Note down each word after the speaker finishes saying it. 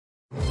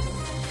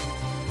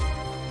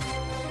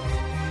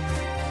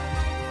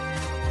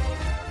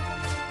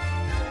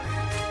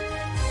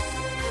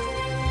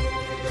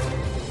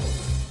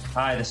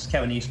Hi, this is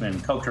Kevin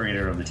Eastman,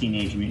 co-creator of the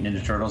Teenage Mutant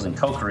Ninja Turtles and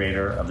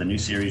co-creator of the new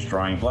series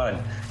Drawing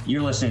Blood.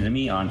 You're listening to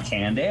me on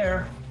Canned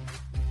Air.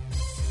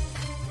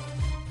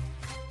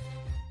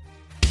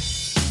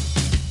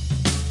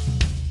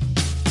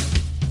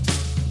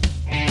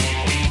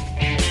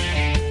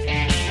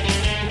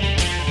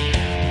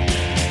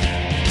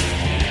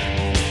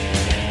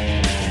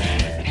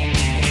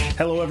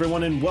 Hello,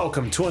 everyone, and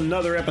welcome to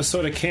another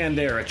episode of Canned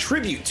Air, a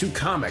tribute to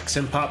comics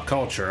and pop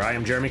culture. I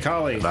am Jeremy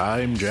Colley.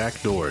 I'm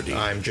Jack Doherty.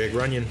 I'm Jake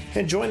Runyon.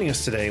 And joining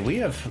us today, we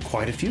have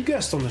quite a few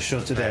guests on the show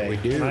today. We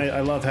do. And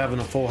I love having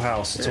a full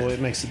house, so it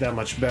makes it that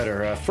much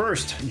better.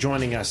 First,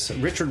 joining us,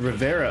 Richard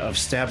Rivera of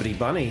Stabity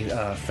Bunny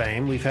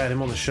fame. We've had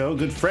him on the show,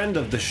 good friend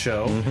of the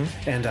show,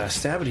 and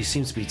Stabity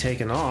seems to be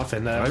taking off.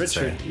 And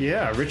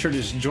Richard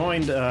is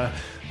joined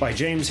by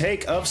James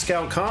Hake of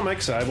Scout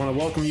Comics. I want to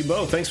welcome you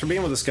both. Thanks for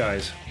being with us,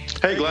 guys.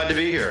 Hey, glad to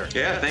be here.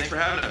 Yeah, thanks for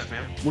having us,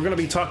 man. We're going to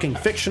be talking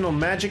fictional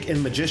magic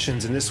and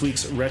magicians in this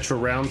week's Retro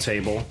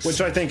Roundtable,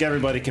 which I think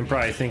everybody can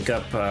probably think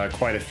up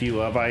quite a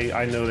few of.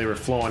 I know they were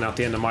flowing out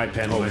the end of my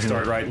pen when I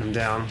started writing them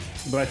down,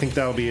 but I think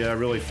that'll be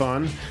really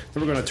fun.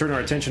 Then we're going to turn our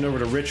attention over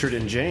to Richard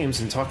and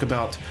James and talk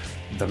about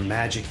the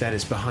magic that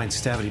is behind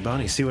Stabity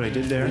Bunny. See what I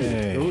did there?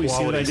 Hey, Ooh, you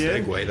see what I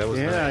did? Segue. That was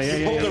nice.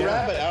 You pulled the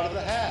rabbit out of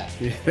the hat.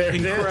 Yeah, there it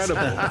is.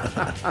 Incredible.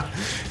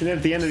 And then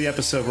at the end of the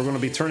episode, we're going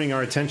to be turning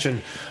our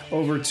attention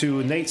over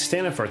to Nate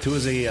Stanifort, who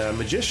is a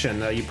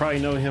magician. You probably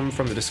know him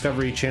from the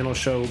Discovery Channel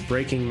show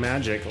Breaking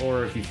Magic,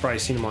 or if you've probably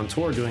seen him on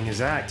tour doing his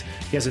act.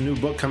 He has a new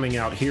book coming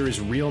out, Here is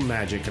Real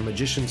Magic, A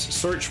Magician's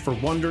Search for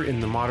Wonder in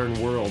the Modern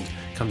World.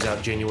 Comes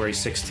out January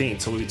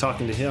 16th. So we'll be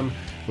talking to him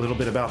a little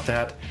bit about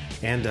that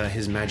and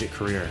his magic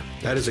career.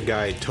 That is a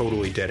guy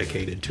totally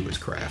dedicated to his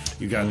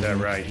craft. You got that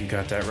right. You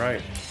got that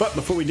right. But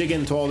before we dig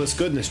into all this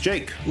goodness,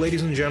 Jake.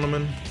 Ladies and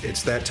gentlemen,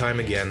 it's that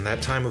time again,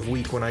 that time of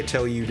week when I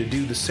tell you to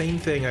do the same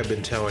thing I've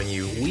been telling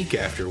you week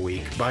after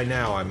week. By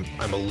now, I'm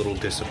a little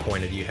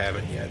disappointed you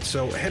haven't yet.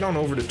 So head on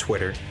over to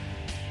Twitter,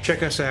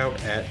 check us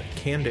out at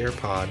Canned Air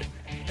Pod,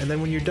 and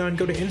then when you're done,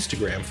 go to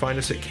Instagram, find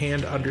us at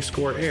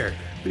canned_air.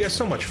 We got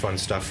so much fun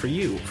stuff for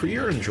you, for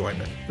your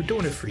enjoyment. We're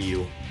doing it for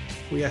you.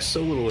 We ask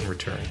so little in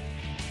return.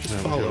 Just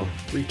follow,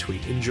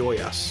 retweet, enjoy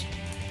us.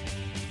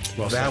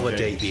 Well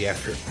Validate the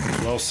effort.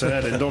 Well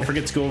said. And don't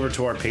forget to go over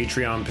to our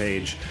Patreon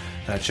page.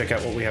 Check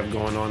out what we have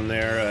going on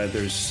there.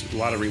 There's a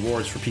lot of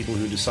rewards for people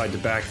who decide to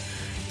back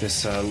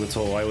this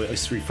little, I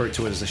always refer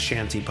to it as a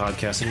shanty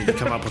podcast. I need to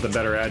come up with a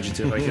better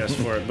adjective, I guess,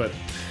 for it. But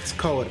let's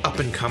call it up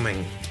and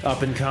coming.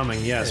 Up and coming,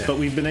 yes. Yeah. But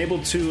we've been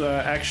able to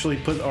actually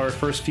put our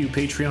first few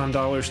Patreon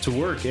dollars to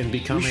work in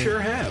becoming... We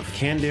sure have.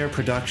 Canned Air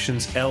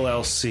Productions,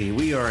 LLC.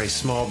 We are a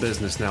small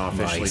business now,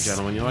 officially,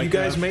 gentlemen. You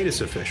guys made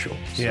us official.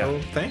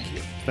 So thank you.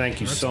 Thank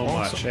you so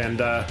much. And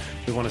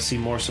we want to see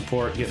more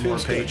support, get more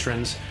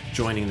patrons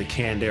joining the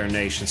Canned Air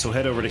Nation. So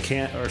head over to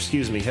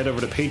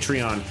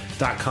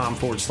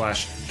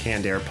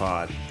patreon.com/Canned Air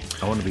Pod.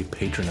 I want to be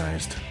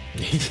patronized.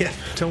 Yeah,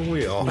 don't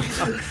we all?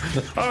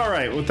 All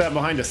right, with that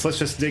behind us, let's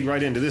just dig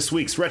right into this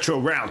week's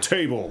Retro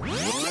Roundtable.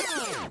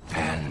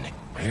 And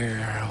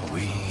here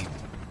we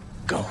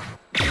go.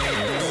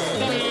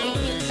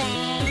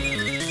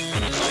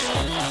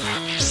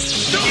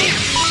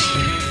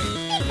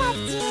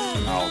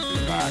 I'll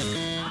be back.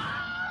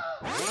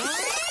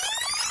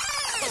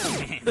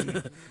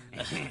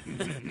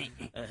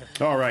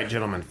 All right,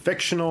 gentlemen.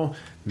 Fictional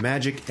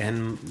magic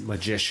and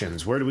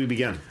magicians. Where do we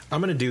begin?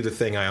 I'm going to do the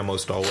thing I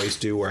almost always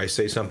do where I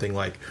say something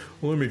like,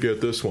 well, let me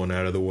get this one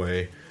out of the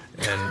way.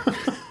 And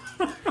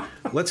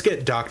let's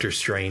get Doctor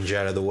Strange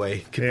out of the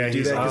way. Can you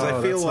do that? Because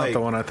I feel that's like not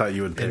the one I thought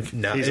you would pick.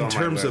 In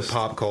terms of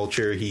pop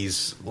culture,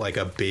 he's like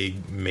a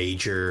big,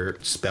 major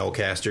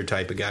spellcaster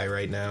type of guy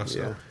right now. So.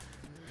 Yeah.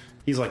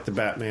 He's like the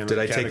Batman. Did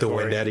I take the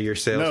wind out of your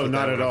sails? No,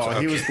 not at all.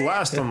 Okay. He was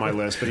last on my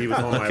list, but he was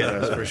on my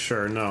list for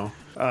sure. No.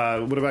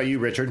 What about you,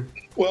 Richard?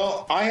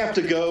 Well, I have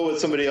to go with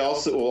somebody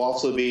else that will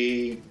also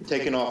be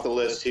taken off the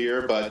list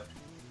here, but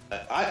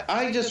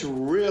I just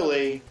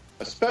really,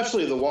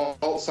 especially the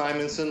Walt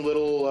Simonson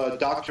little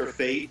Dr.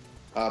 Fate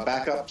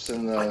backups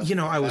and the.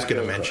 I was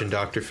going to mention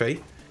Dr.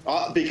 Fate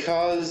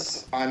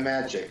because I'm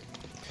magic,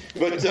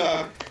 but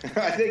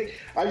I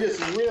think I just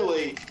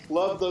really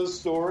love those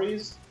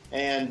stories.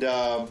 And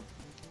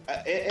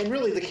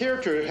really, the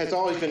character has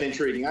always been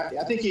intriguing. I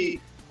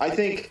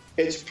think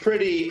it's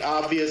pretty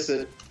obvious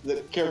that the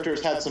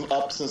character's had some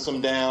ups and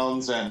some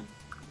downs, and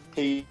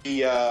he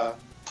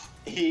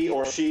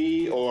or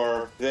she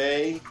or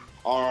they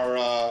are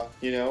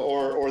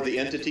or the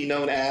entity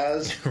known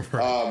as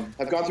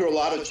have gone through a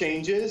lot of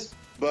changes.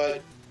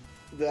 But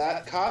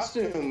that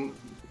costume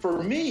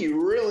for me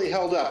really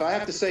held up. I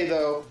have to say,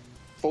 though,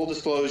 full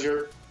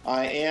disclosure,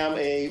 I am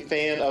a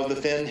fan of the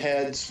Thin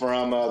Heads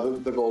from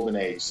the Golden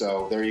Age,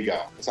 so there you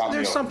go.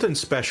 There's something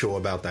special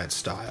about that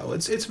style.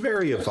 It's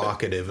very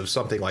evocative of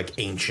something like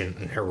ancient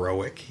and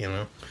heroic,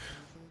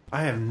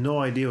 I have no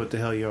idea what the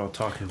hell you're all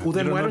talking about. Well,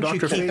 then why don't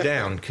you keep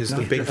down? Because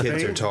the big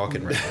kids are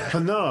talking right now.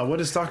 No,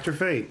 what is Dr.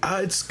 Fate?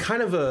 It's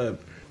kind of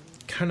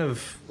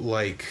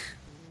like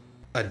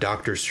a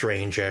Doctor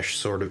Strange-esque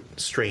sort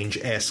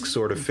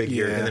of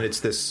figure, Yeah. and then it's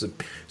this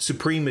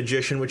supreme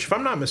magician, which, if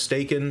I'm not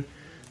mistaken,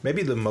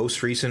 maybe the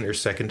most recent or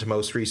second to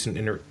most recent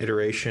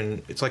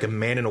iteration. It's like a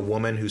man and a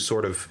woman who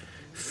sort of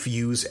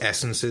fuse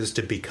essences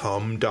to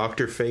become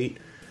Dr. Fate,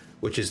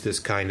 which is this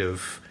kind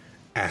of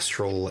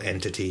astral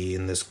entity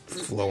in this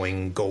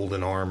flowing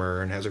golden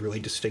armor and has a really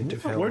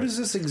distinctive helmet. Where does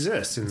this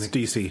exist? In It's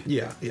the DC.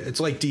 Yeah, it's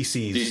like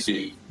DC's.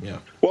 DC. Yeah.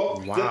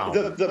 Well, Wow.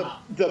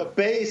 the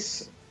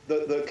base,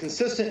 the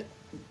consistent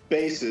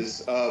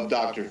basis of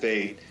Dr.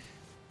 Fate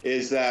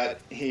is that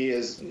he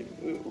is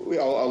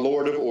a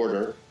Lord of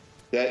Order,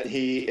 that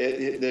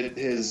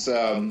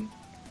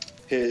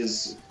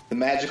the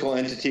magical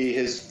entity,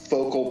 his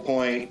focal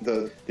point,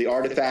 the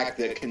artifact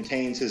that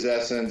contains his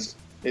essence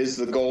is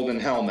the golden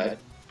helmet,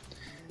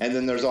 and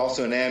then there's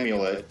also an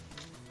amulet,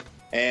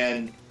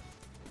 and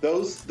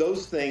those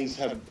things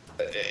have,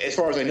 as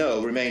far as I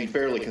know, remained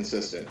fairly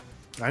consistent.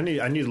 I need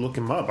to look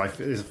him up.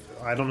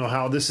 I don't know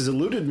how this has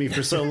eluded me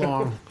for so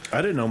long.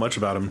 I didn't know much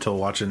about him until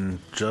watching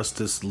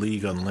Justice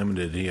League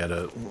Unlimited. He had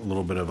a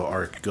little bit of an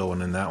arc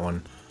going in that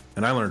one,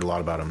 and I learned a lot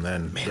about him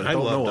then. Man, I I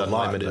don't know loved a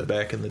lot, Unlimited but-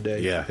 back in the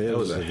day. Yeah, it that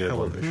was was a a good hell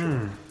one. of a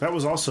show. That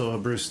was also a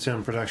Bruce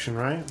Timm production,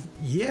 right?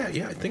 Yeah,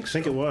 I think so.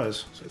 I think it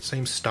was.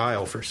 Same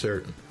style for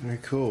certain. Very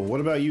cool.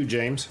 What about you,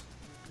 James?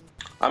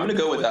 I'm going to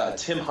go with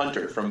Tim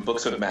Hunter from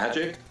Books of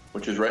Magic,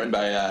 which was written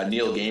by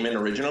Neil Gaiman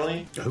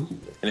originally. Oh,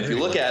 And if you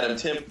look at him,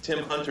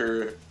 Tim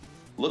Hunter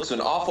looks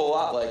an awful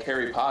lot like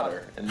Harry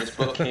Potter, and this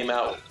book came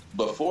out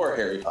before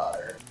Harry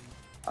Potter.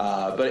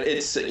 But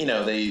it's,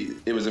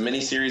 it was a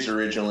miniseries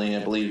originally,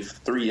 I believe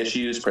 3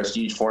 issues,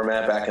 prestige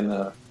format back in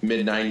the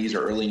mid 90s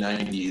or early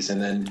 90s,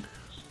 and then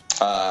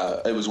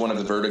it was one of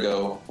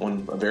the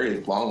a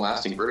very long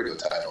lasting Vertigo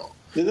title.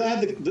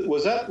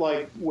 Was that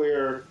like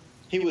where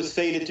he was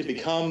fated to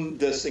become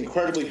this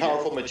incredibly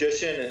powerful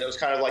magician, and it was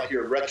kind of like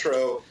your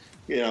retro,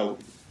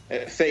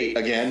 fate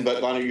again,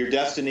 but your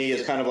destiny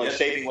is kind of like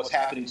shaping what's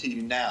happening to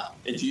you now.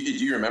 And do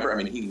you remember? I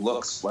mean, he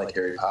looks like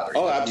Harry Potter.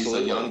 Oh,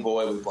 absolutely. He's a young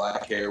boy with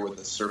black hair with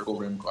the circle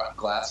rimmed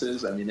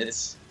glasses. I mean,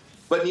 it's.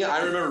 But yeah,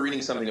 I remember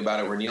reading something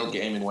about it where Neil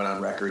Gaiman went on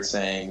record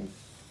saying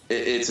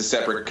it's a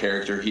separate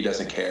character. He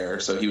doesn't care,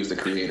 so he was the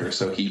creator.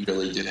 So he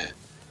really didn't.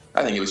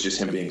 I think it was just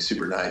him being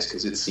super nice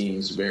because it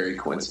seems very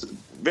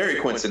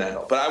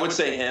coincidental. But I would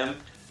say him.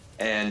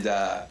 And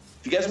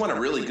if you guys want a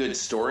really good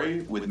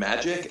story with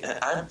magic,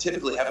 I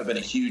typically haven't been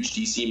a huge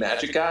DC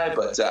Magic guy,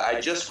 but I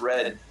just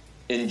read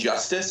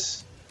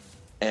Injustice,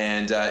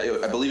 and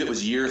I believe it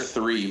was year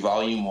 3,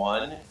 volume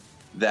 1,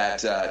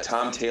 that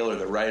Tom Taylor,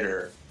 the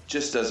writer,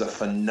 just does a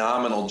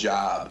phenomenal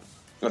job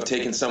of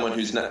taking someone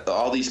who's not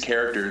all these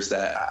characters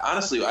that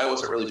honestly I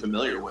wasn't really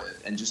familiar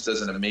with, and just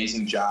does an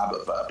amazing job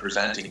of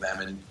presenting them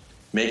and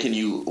making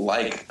you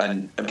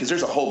because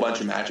there's a whole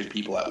bunch of magic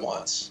people at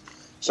once.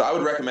 So I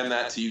would recommend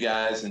that to you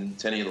guys and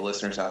to any of the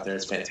listeners out there.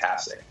 It's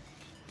fantastic.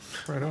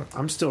 right on.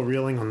 I'm still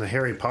reeling on the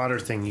Harry Potter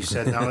thing you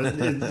said. Now,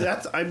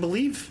 I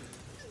believe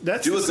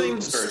that's Do the a same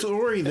Google search.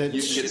 story that.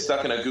 You can get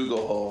stuck in a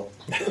Google hole.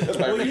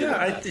 Well,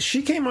 yeah,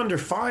 she came under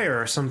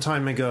fire some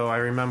time ago. I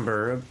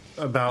remember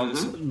about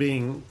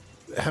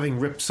having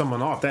ripped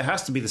someone off. That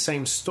has to be the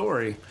same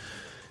story.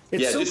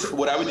 It's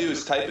what I would do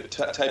is type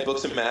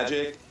Books of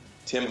Magic,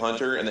 Tim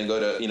Hunter, and then go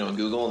to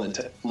Google and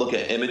then look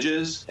at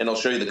images, and it'll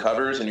show you the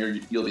covers, and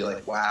you'll be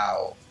like,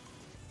 wow,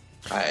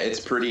 it's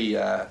pretty.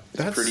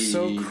 That's pretty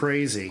so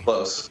crazy.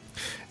 Close.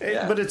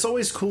 Yeah. But it's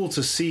always cool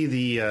to see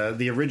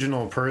the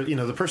original,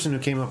 the person who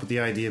came up with the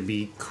idea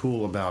be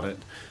cool about it.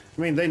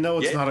 I mean, they know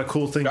it's not a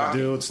cool thing to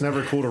do. It's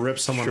never cool to rip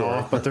someone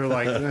off, but they're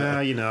like,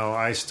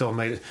 I still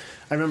made it.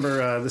 I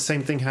remember the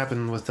same thing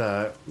happened with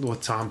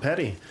Tom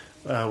Petty.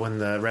 When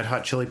the Red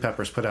Hot Chili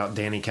Peppers put out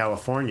Danny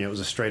California, it was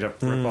a straight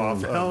up rip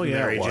off of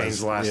Mary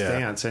Jane's Last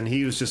Dance, and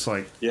he was just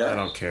like, I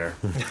don't care.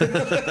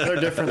 They're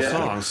different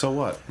songs, so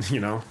what?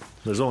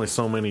 There's only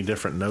so many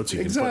different notes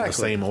you can put in the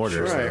same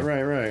order.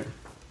 Right.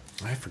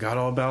 I forgot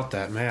all about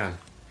that, man.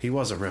 He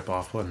was a rip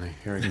off, wasn't he,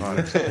 Harry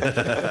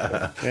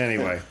Potter?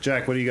 Anyway,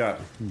 Jack, what do you got?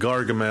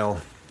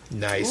 Gargamel.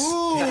 Nice.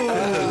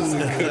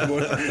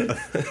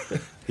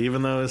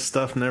 Even though his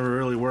stuff never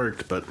really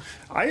worked, but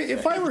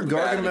If I were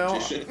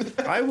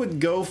Gargamel, I would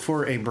go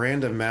for a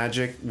brand of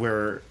magic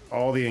where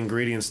all the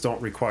ingredients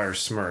don't require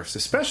Smurfs,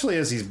 especially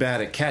as he's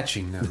bad at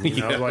catching them.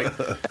 Like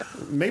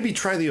maybe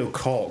try the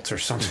occult or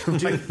something.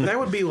 Dude, that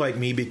would be like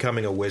me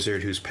becoming a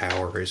wizard whose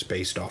power is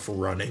based off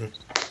running.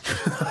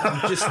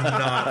 I'm just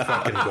not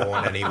fucking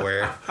going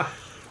anywhere.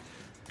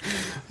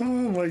 Oh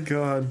my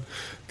god,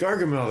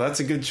 Gargamel, that's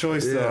a good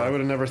choice though. I would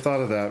have never thought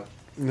of that.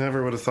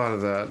 Never would have thought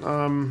of that.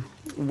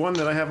 One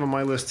that I have on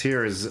my list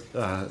here is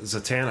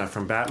Zatanna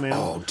from Batman.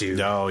 Oh,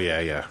 dude. oh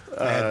yeah.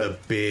 I had the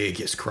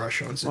biggest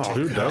crush on Zatanna.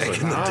 Who doesn't?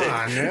 Come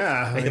on,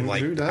 yeah. I am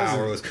like who doesn't?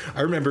 powerless.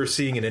 I remember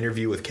seeing an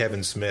interview with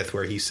Kevin Smith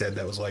where he said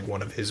that was like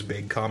one of his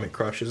big comic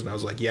crushes, and I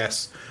was like,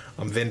 yes,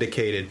 I'm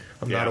vindicated.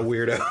 I'm not a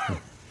weirdo.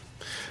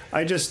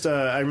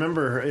 I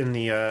remember in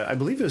the, I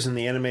believe it was in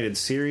the animated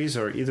series,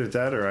 or either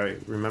that or I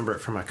remember it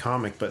from a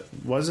comic, but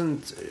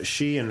wasn't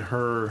she and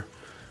her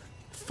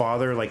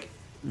father like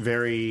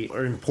very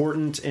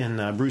important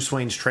in Bruce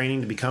Wayne's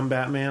training to become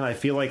Batman. I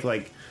feel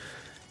like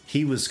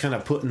he was kind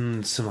of put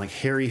in some like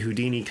Harry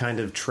Houdini kind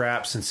of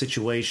traps and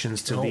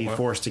situations to be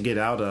forced to get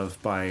out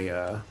of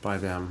by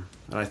them.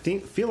 And I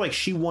feel like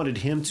she wanted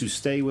him to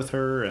stay with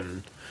her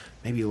and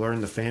maybe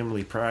learn the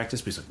family practice.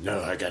 But he's like,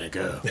 no, I gotta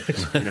go.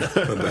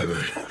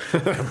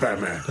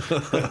 Batman.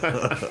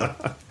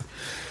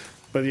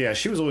 But yeah,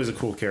 she was always a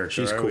cool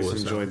character. She's cool. I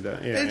always enjoyed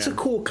that. Yeah, it's a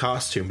cool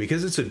costume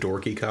because it's a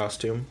dorky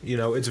costume. You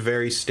know, it's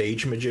very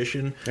stage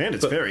magician, and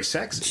it's very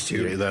sexy.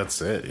 Yeah,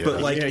 that's it. Yeah.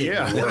 But like,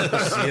 it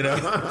works. You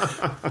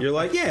know, you're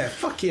like, yeah,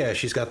 fuck yeah.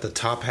 She's got the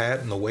top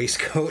hat and the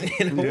waistcoat.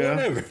 You know,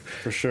 whatever.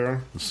 For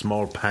sure.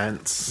 Small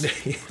pants.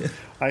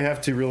 I have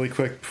to really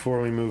quick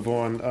before we move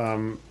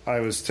on.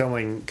 I was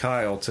telling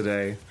Kyle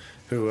today,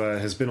 who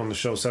has been on the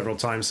show several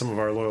times. Some of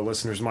our loyal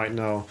listeners might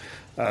know.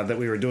 That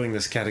we were doing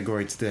this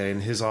category today,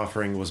 and his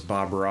offering was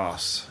Bob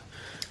Ross.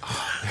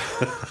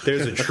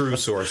 There's a true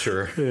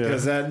sorcerer.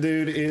 Because that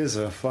dude is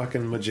a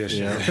fucking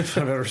magician, if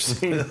I've ever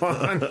seen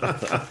one.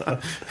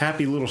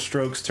 Happy little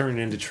strokes turning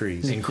into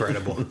trees.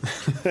 Incredible.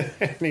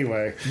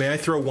 Anyway. May I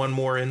throw one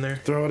more in there?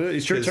 Throw it in.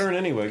 It's your turn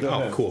anyway. Go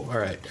ahead. Oh, cool. All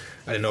right.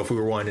 I didn't know if we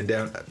were winding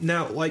down.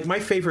 Now, like, my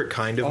favorite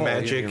kind of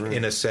magic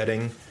in a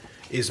setting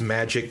is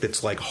magic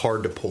that's, like,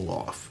 hard to pull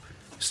off.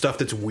 Stuff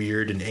that's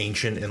weird and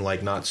ancient and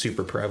like not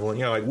super prevalent.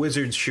 You know, like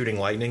wizards shooting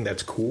lightning,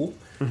 that's cool.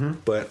 Mm-hmm.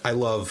 But I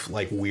love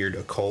like weird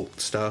occult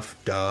stuff.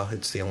 Duh,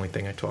 it's the only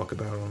thing I talk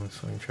about on this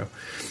fucking show.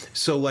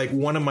 So like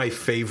one of my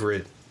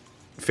favorite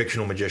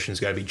fictional magicians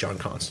got to be John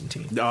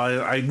Constantine.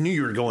 I knew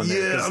you were going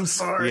there. Yeah, I'm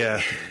sorry.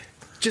 Yeah.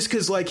 Just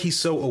because, like, he's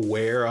so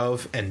aware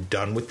of and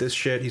done with this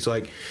shit. He's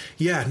like,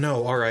 yeah,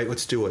 no, all right,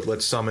 let's do it.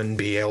 Let's summon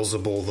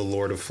Beelzebul, the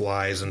Lord of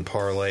Flies, and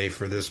parlay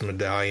for this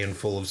medallion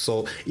full of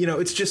soul. You know,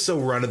 it's just so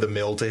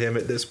run-of-the-mill to him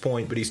at this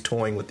point, but he's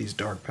toying with these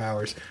dark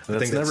powers. I think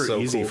that's never so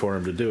easy for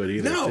him to do it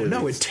either.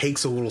 No, it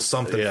takes a little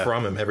something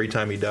from him every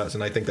time he does,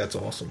 and I think that's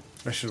awesome.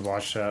 I should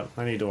watch that.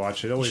 I need to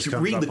watch it. It always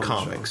comes read up the on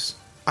comics.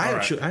 The I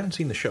haven't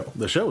seen the show.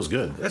 The show is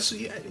good.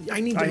 I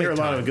need to I hear a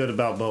lot time. of good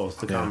about both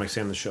the comics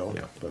and the show.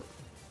 Yeah. But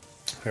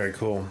very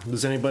cool.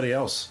 Does anybody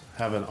else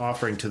have an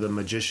offering to the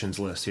magicians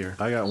list here?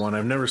 I got one.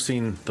 I've never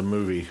seen the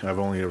movie. I've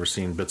only ever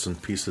seen bits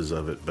and pieces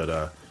of it.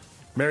 But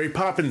Mary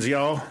Poppins,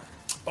 y'all.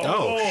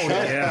 Oh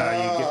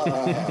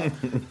yeah.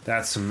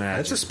 That's some magic.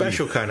 That's a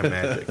special kind of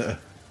magic.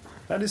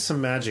 That is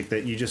some magic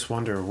that you just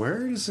wonder,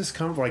 where does this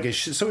come from? Like,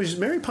 is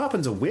Mary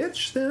Poppins a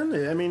witch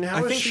then? I mean,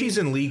 I think she's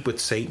in league with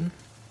Satan.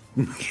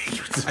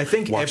 I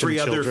think every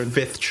other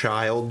fifth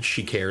child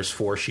she cares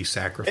for, she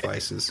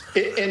sacrifices.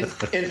 In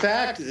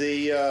fact,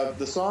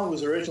 the song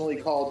was originally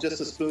called "Just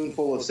a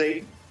Spoonful of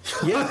Satan."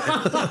 Yeah,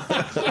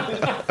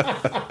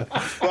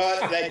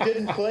 but that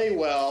didn't play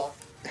well.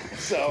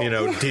 So you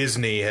know,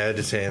 Disney had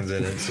his hands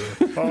in it. So.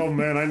 Oh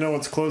man, I know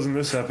what's closing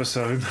this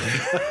episode.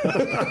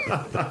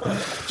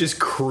 Just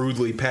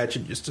crudely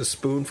patching, just a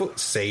spoonful.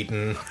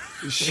 Satan.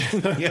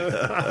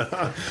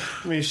 I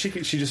mean, she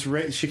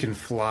can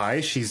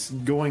fly. She's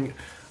going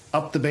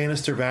up the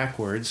banister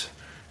backwards,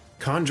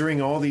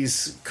 conjuring all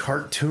these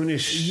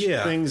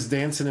cartoonish things,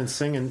 dancing and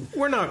singing.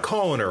 We're not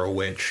calling her a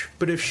witch,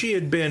 but if she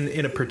had been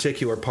in a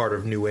particular part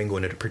of New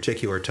England at a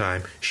particular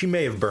time, she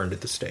may have burned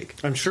at the stake.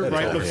 I'm sure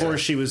right before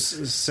she was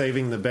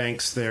saving the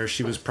banks there,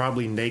 she was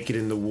probably naked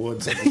in the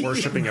woods, like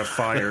worshipping a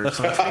fire or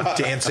something.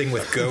 Dancing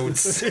with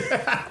goats.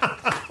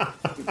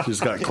 She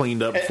just got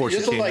cleaned up before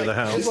she came to the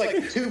house. It's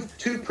like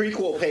two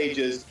prequel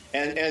pages,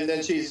 and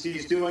then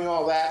she's doing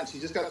all that, and she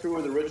just got through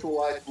with the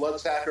ritualized blood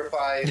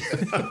sacrifice,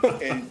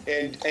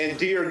 and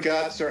deer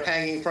guts are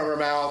hanging from her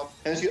mouth,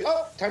 and she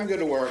time to go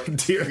to work.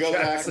 Deer goes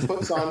guts. back and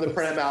puts on the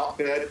prim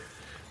outfit.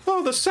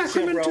 Oh, the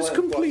sacrament is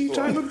complete.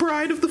 I'm a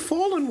bride of the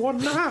fallen one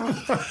now.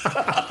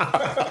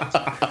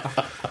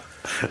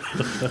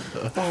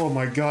 Oh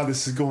my god,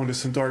 this is going to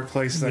some dark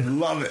place. I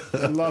love it.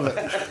 I love it.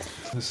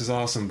 This is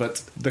awesome.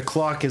 But the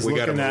clock is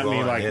looking at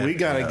me like we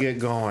gotta get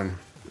going.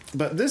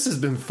 But this has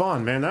been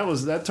fun, man.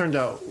 That turned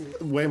out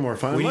way more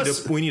fun.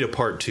 We need a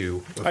part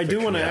 2. I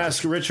do want to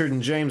ask Richard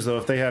and James though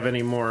if they have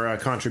any more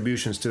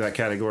contributions to that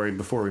category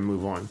before we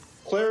move on.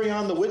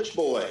 Clarion the Witch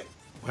Boy.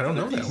 I don't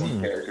know that one.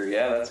 Character,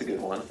 yeah, that's a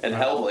good one. And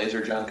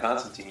Hellblazer, John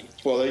Constantine.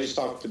 Well, they just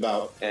talked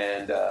about.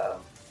 And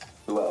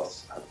who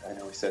else? I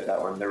know we said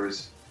that one.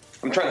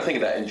 I'm trying to think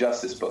of that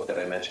Injustice book that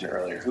I mentioned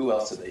earlier. Who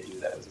else did they do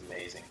that was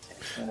amazing?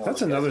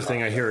 That's another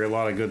thing I hear a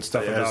lot of good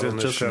stuff about on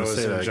this show is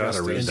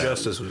Injustice.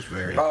 Injustice was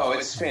very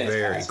it's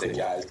fantastic, cool.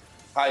 guys.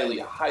 Highly,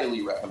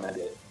 highly recommend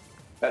it.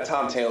 That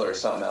Tom Taylor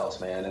is something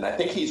else, man. And I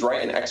think he's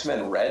writing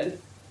X-Men Red.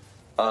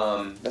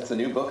 That's the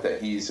new book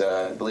that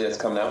I believe that's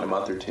coming out in a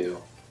month or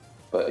two.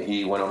 But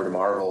he went over to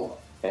Marvel,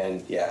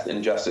 and yeah,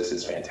 Injustice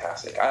is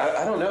fantastic.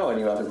 I don't know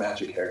any other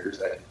magic characters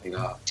that I can think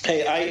of.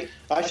 Hey,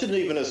 I shouldn't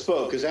even have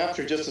spoke, because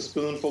after Just a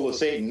Spoonful of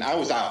Satan, I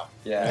was out.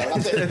 Yeah.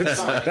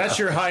 That's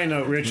your high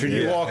note, Richard.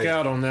 You walk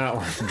out on that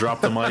one.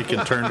 Dropped the mic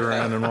and turned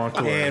around and walked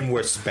away. And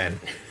we're spent.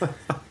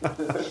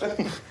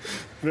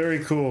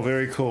 Very cool,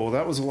 very cool.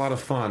 That was a lot of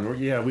fun.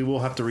 Yeah, we will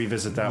have to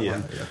revisit that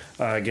one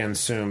again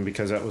soon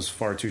because that was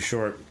far too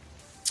short.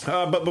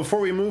 But before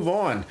we move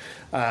on,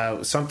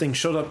 something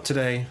showed up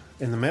today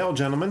in the mail,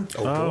 gentlemen.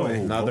 Oh, boy.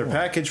 Another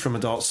package from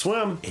Adult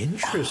Swim.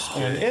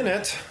 Interesting. And in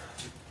it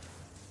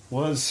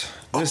was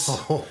this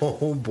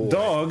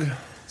Boy.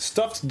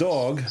 stuffed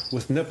dog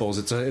with nipples.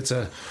 It's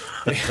a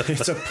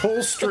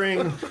pull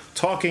string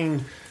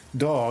talking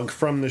dog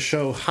from the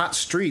show Hot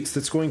Streets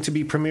that's going to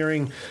be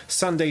premiering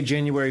Sunday,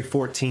 January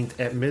 14th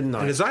at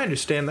midnight. And as I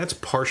understand, that's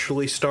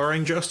partially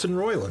starring Justin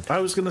Roiland.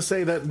 I was going to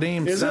say that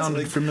name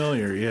sounded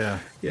familiar. Yeah.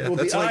 Yeah, well,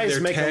 that's the like eyes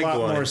their make a lot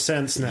tagline. more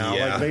sense now.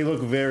 Yeah. Like they look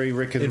very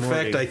Rick and In Morty.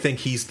 fact, I think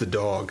he's the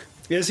dog.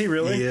 Is he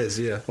really? He is,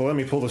 yeah. Well, let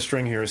me pull the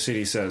string here and see what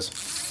he says.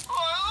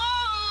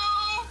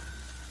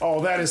 Oh,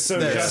 that is so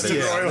That's- Justin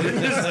yeah.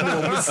 Roiland.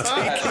 That's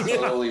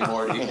totally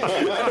Morty.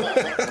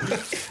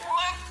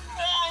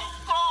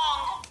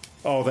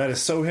 Oh, that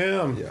is so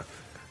him. Yeah.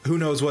 Who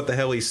knows what the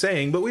hell he's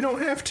saying, but we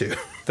don't have to.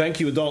 Thank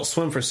you, Adult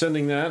Swim, for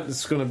sending that.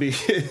 It's going to be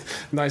a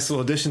nice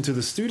little addition to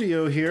the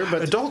studio here.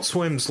 But Adult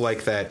Swim's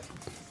like that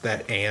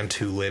aunt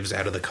who lives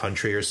out of the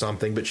country or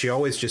something, but she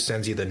always just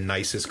sends you the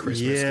nicest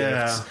Christmas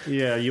gifts.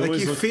 Yeah, you Like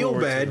always you look feel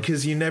forward bad to-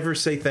 because you never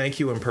say thank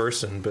you in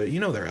person, but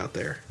you know they're out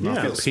there. You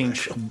Yeah. feel Pink,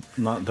 special.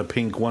 not the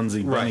pink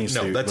onesie bunny Right?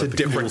 suit. No, that's a but the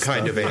different cool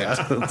kind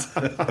stuff.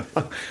 of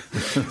aunt.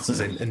 This is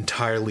an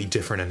entirely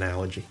different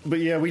analogy. But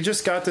yeah, we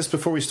just got this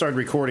before we started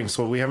recording,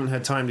 so we haven't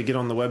had time to get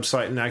on the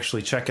website and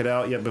actually check it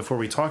out yet before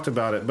we talked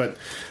about it. But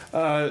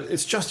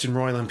it's Justin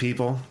Roiland,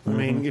 people. I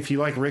mean, if you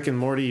like Rick and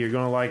Morty, you're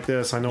going to like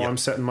this. I know Yep. I'm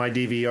setting my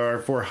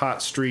DVR for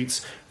Hot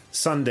Streets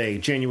Sunday,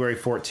 January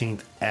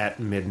 14th at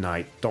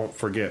midnight. Don't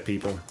forget,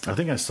 people. I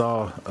think I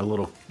saw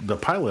the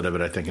pilot of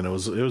it. I think, and it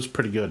was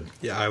pretty good.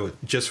 Yeah, I would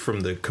just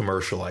from the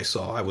commercial I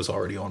saw, I was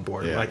already on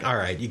board. Yeah. Like, all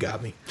right, you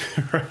got me.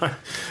 I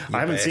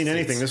haven't seen bastards.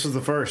 anything. This was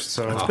the first.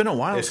 So It's been a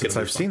while It's since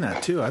gonna be I've fun. seen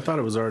that too. I thought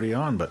it was already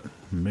on, but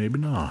maybe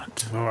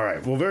not. all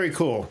right. Well, very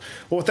cool.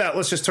 Well, with that,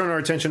 let's just turn our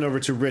attention over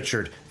to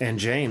Richard and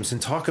James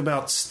and talk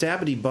about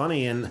Stabbity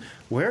Bunny and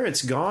where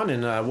it's gone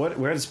and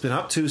where it's been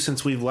up to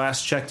since we've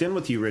last checked in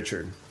with you,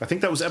 Richard. I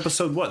think that was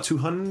episode,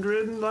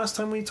 200 last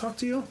time we talked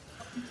to you?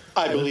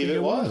 I believe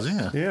it was.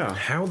 Yeah. Yeah.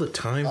 How the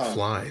time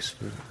flies.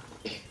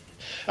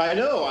 I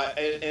know,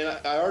 and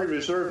I already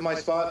reserved my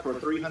spot for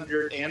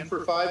 300 and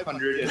for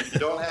 500. And if you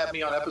don't have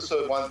me on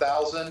episode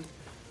 1000,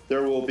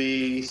 there will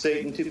be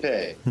Satan to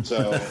pay.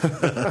 So,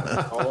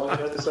 all I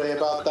have to say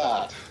about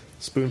that.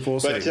 Spoonful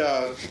of But,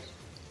 Satan.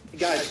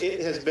 guys, it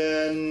has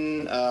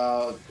been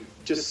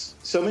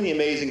just so many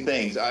amazing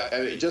things. Here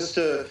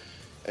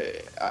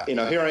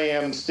I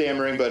am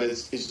stammering, but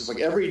it's just like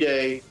every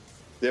day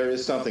there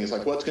is something. It's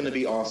like, what's going to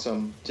be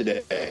awesome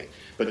today?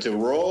 But to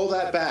roll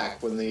that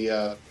back when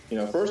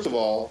first of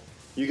all,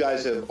 you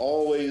guys have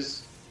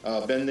always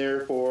been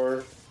there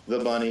for the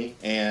bunny,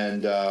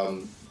 and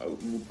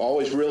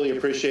always really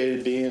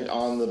appreciated being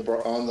on the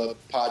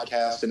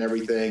podcast and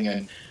everything.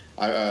 And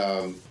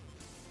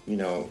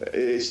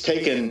it's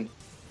taken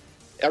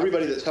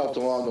everybody that's helped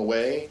along the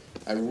way.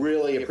 I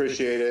really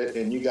appreciate it,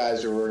 and you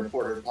guys are an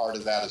important part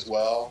of that as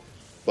well.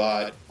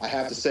 But I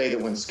have to say that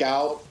when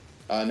Scout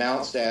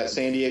announced at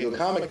San Diego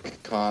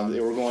Comic-Con they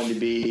were going to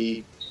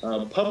be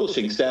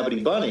publishing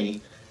Stabbity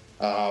Bunny,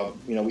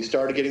 we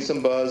started getting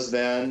some buzz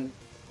then,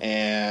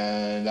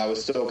 and I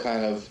was still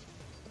kind of,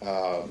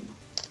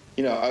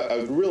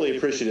 I really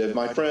appreciative.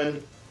 My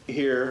friend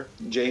here,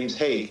 James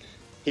Haight,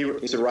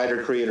 he's a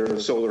writer-creator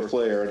of Solar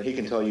Flare, and he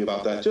can tell you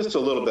about that just a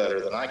little better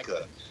than I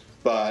could.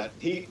 But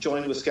he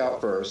joined with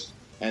Scout first,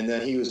 and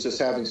then he was just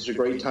having such a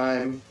great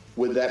time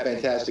with that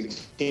fantastic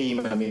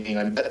team. I mean,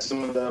 I met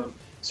some of them,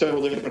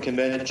 several different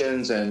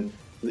conventions, and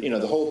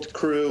the whole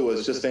crew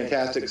was just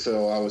fantastic.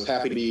 So I was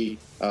happy to be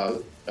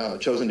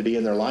chosen to be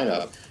in their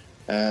lineup.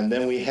 And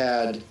then we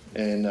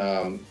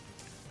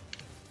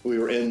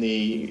were in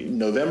the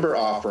November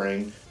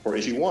offering for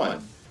issue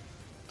 1,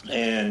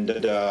 and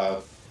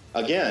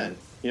again,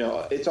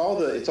 it's all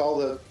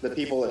the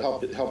people that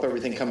help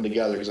everything come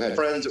together. Because I had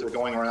friends that were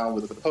going around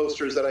with the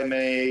posters that I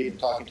made and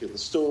talking to the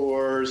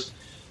stores,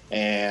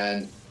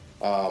 and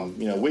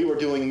we were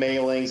doing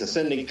mailings and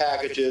sending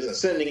packages and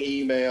sending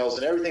emails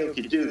and everything we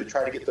could do to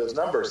try to get those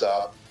numbers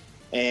up.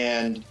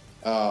 And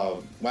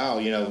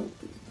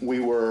we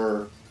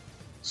were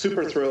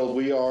super thrilled.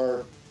 We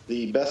are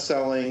the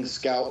best-selling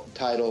Scout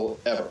title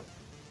ever.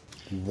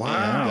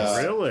 Wow,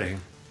 really?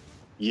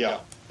 Yeah,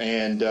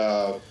 and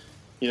and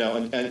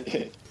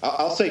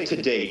I'll say to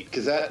date,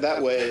 because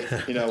that way,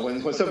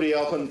 when somebody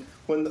else,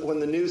 when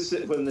the new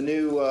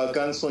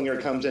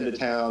gunslinger comes into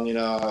town,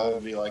 I'll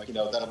be like,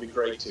 that'll be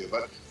great too.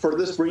 But for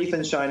this brief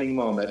and shining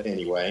moment,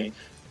 anyway,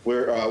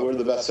 we're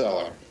the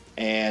bestseller.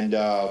 And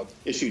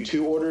issue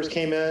 2 orders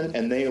came in,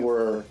 and they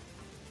were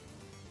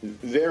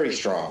very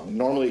strong.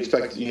 Normally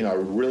expect a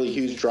really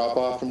huge drop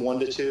off from 1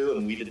 to 2,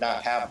 and we did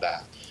not have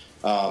that.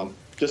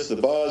 Just the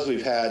buzz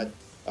we've had,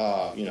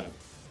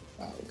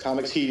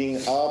 comics heating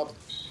up,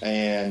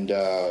 and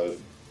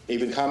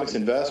even Comics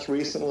Invest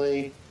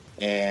recently,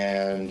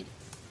 and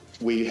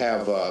we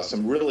have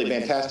some really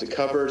fantastic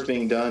covers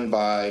being done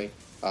by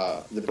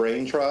the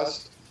Brain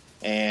Trust,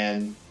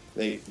 and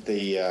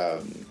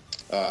the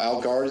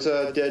Al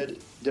Garza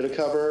did a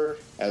cover,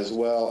 as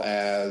well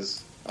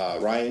as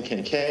Ryan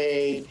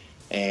Kincaid,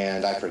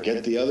 and I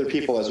forget the other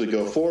people as we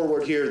go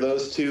forward here.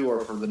 Those two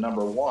are for the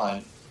number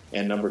 1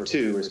 and number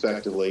 2,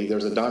 respectively.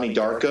 There's a Donnie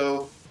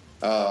Darko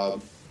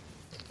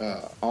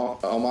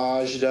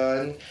homage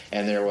done,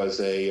 and there was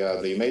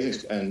the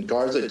Amazing, and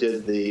Garza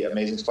did the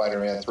Amazing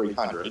Spider-Man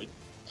 300.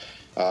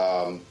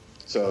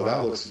 So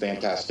that looks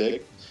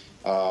fantastic.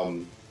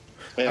 And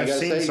I've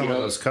seen some of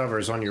those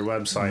covers on your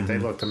website. Mm-hmm. They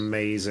looked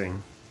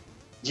amazing.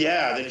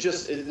 Yeah,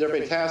 they're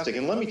fantastic.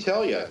 And let me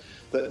tell you,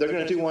 they're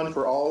going to do one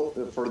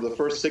for the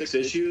first 6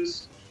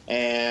 issues,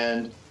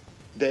 and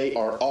they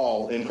are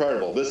all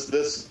incredible.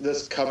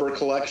 This cover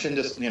collection,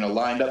 just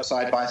lined up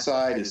side by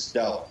side, is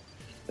stellar.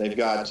 They've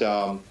got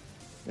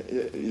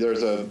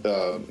there's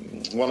a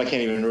one I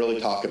can't even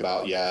really talk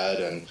about yet,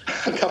 and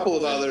a couple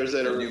of others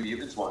that the are. New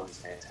Mutants one was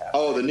fantastic.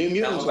 Oh, the New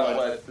Mutants one.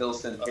 What Bill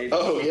sent Cable.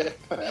 Oh yeah,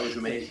 that was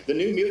amazing. The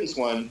New Mutants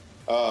one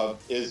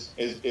is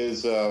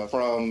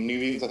from New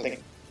Mutants, I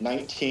think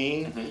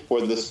 19,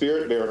 with the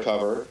Spirit Bear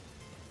cover,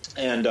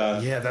 and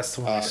yeah, that's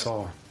the one I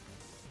saw.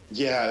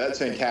 Yeah, that's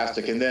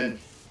fantastic. And then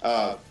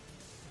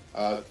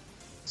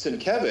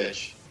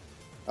Sienkiewicz,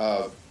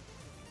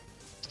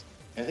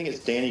 I think it's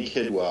Danny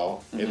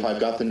Kidwell. Mm-hmm. If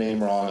I've got the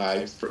name wrong,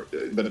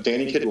 but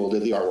Danny Kidwell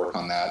did the artwork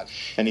on that,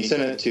 and he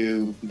sent it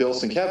to Bill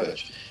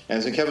Sienkiewicz,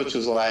 and Sienkiewicz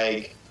was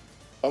like,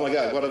 "Oh my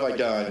God, what have I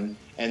done?"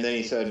 And then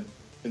he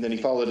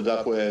followed it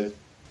up with,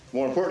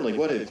 "More importantly,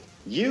 what have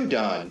you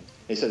done?"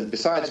 He said,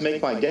 "Besides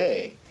make my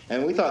day."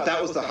 And we thought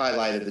that was the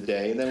highlight of the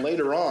day. And then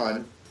later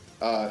on,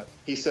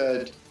 he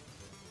said,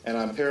 and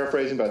I'm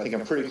paraphrasing, but I think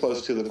I'm pretty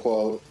close to the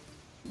quote,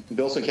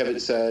 Bill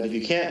Sienkiewicz said, "If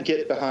you can't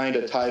get behind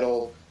a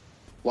title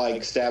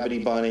like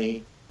Stabity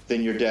Bunny,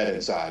 then you're dead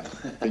inside.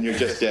 Then you're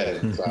just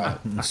dead inside."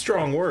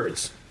 Strong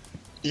words.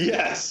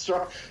 Yes,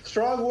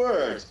 strong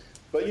words.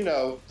 But,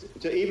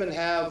 to even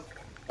have,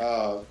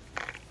 someone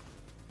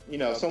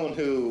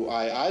who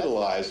I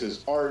idolize,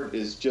 whose art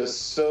is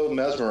just so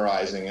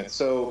mesmerizing. And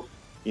so,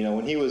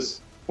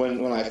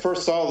 when I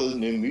first saw the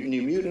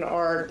New Mutant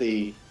art,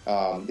 the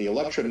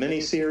Elektra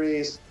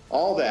miniseries,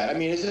 all that, I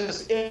mean, it's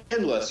just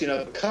endless,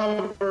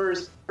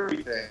 covers,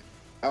 everything.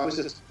 I was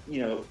just,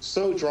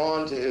 so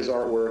drawn to his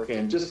artwork,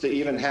 and just to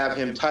even have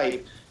him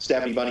type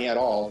Stabby Bunny at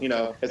all,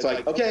 it's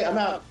like, okay, I'm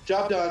out,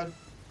 job done.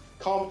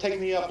 Take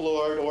me up,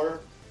 Lord,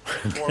 or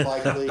more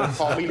likely,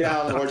 call me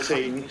down, Lord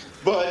Satan.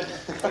 But,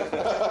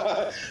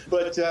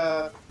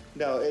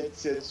 no,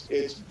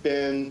 it's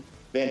been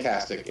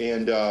fantastic,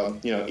 and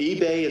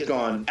eBay has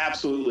gone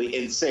absolutely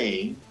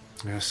insane.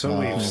 Yeah, so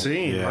we've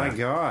seen. Yeah. My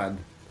God.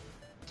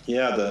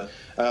 Yeah,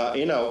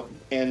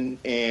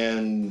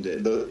 and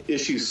the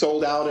issue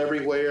sold out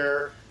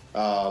everywhere,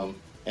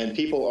 and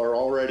people are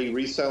already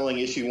reselling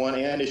issue 1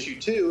 and issue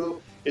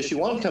 2. Issue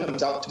 1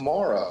 comes out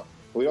tomorrow.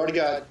 We already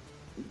got,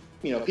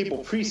 people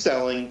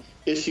pre-selling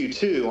issue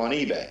 2 on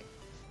eBay.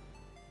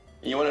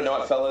 You want to know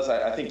what, fellas?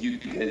 I think you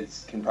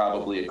kids can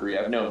probably agree.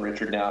 I've known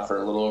Richard now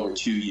for a little over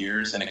 2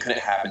 years, and it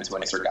couldn't happen to a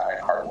nicer guy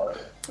in hard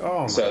work.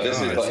 Oh, my so this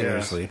God, is like,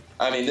 seriously.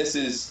 I mean, this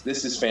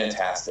is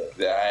fantastic.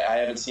 I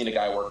haven't seen a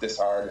guy work this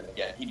hard, and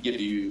again, he'd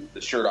give you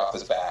the shirt off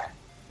his back.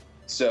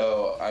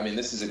 So, I mean,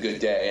 this is a good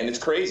day, and it's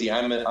crazy.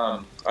 I'm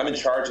in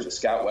charge of the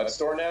Scout web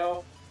store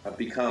now. I've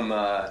become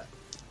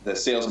the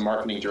sales and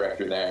marketing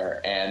director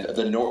there, and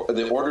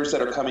the orders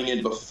that are coming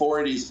in before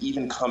it has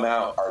even come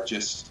out are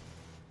just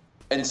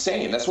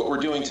insane. That's what we're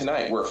doing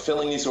tonight. We're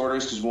filling these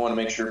orders because we want to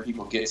make sure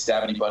people get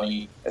Stabity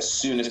Bunny as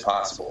soon as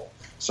possible.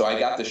 So I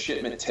got the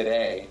shipment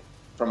today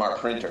from our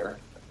printer,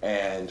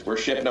 and we're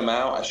shipping them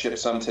out. I shipped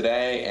some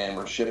today, and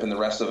we're shipping the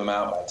rest of them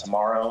out by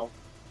tomorrow.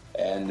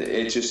 And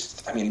it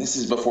just, I mean, this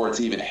is before it's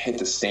even hit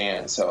the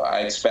stand. So I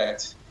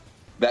expect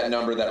that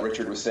number that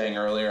Richard was saying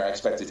earlier, I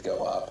expect it to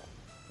go up.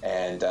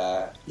 And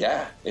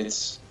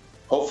it's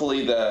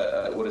hopefully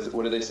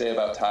what do they say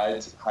about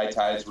tides? High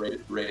tides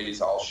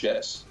raise all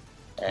ships.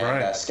 And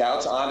right.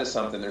 Scout's onto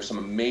something. There's some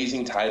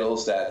amazing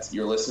titles that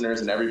your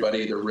listeners and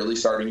everybody, they're really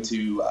starting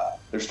to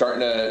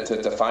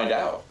find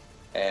out.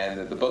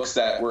 And the books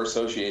that we're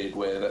associated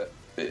with,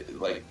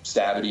 like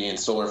Stabity and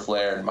Solar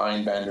Flare and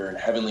Mindbender and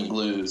Heavenly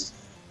Blues,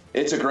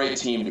 it's a great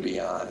team to be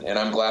on. And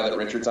I'm glad that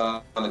Richard's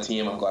on the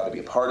team. I'm glad to be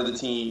a part of the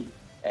team.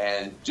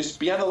 And just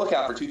be on the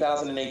lookout for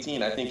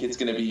 2018. I think it's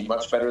going to be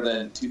much better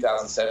than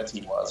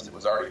 2017 was, and it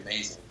was already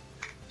amazing.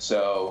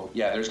 So,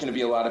 yeah, there's going to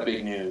be a lot of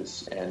big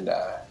news. And,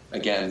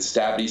 again,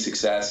 Stabity's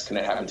success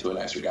couldn't happen to a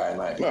nicer guy, in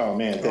my opinion. Oh,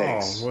 man,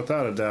 thanks. Oh,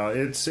 without a doubt.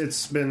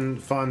 It's been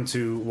fun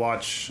to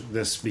watch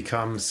this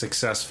become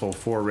successful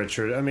for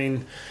Richard. I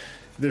mean,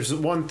 there's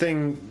one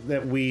thing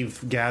that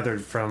we've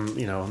gathered from,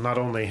 not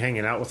only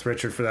hanging out with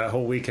Richard for that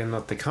whole weekend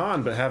at the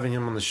con, but having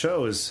him on the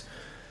show is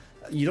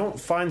you don't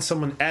find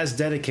someone as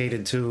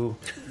dedicated to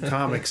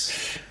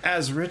comics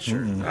as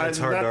Richard. It's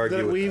hard to argue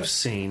that with we've that.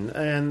 seen.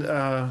 And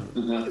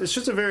it's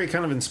just a very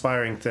kind of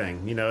inspiring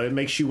thing. It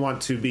makes you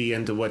want to be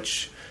into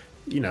what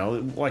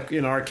like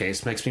in our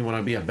case, makes me want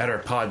to be a better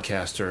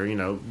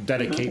podcaster,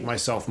 dedicate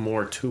myself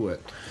more to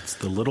it. It's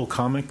the little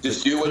comic.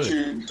 Just do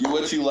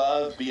what you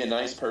love, be a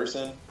nice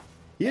person.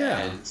 Yeah.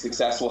 And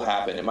success will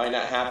happen. It might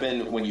not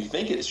happen when you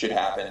think it should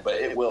happen, but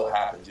it will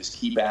happen. Just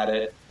keep at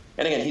it.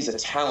 And again, he's a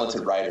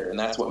talented writer, and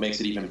that's what makes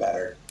it even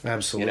better.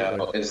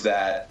 Absolutely. Is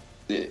that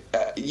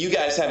you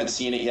guys haven't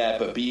seen it yet,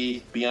 but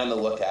be on the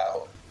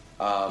lookout.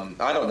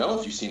 I don't know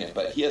if you've seen it,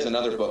 but he has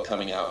another book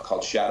coming out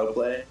called Shadow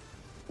Play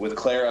with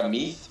Clara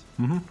Meath.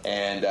 Mm-hmm.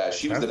 And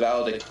she was the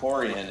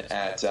valedictorian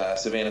at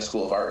Savannah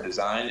School of Art and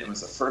Design. It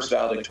was the first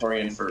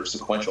valedictorian for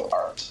sequential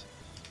art.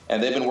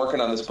 And they've been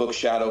working on this book,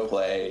 Shadow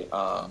Play,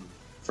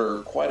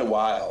 for quite a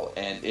while,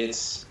 and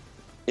it's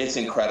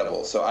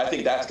incredible. So I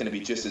think that's going to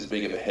be just as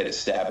big of a hit as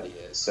Stabity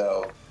is.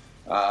 So,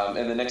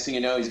 and the next thing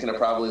you know, he's going to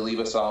probably leave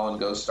us all and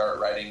go start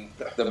writing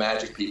the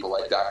magic people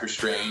like Doctor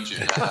Strange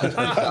and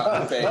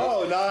Dr. Fate.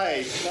 Oh,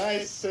 nice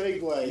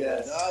segue.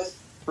 Yes. Nice.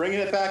 Bringing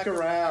it back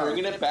around.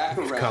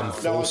 Come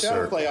full Shadow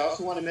circle. Play, I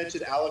also want to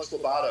mention Alex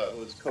Lobato,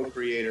 who is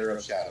co-creator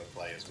of Shadow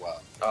Play as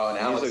well. Oh, and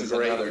Alex He's is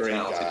another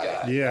talented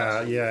guy.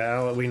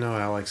 Yeah, we know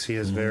Alex. He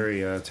is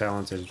very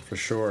talented for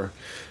sure.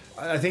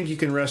 I think you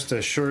can rest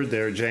assured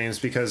there, James,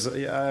 because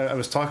I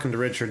was talking to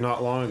Richard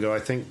not long ago, I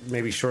think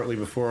maybe shortly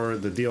before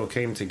the deal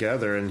came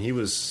together, and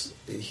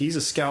he's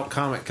a Scout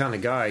comic kind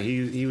of guy.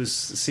 He was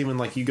seeming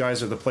like you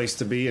guys are the place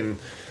to be, and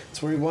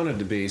it's where he wanted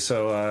to be.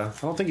 So I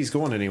don't think he's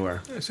going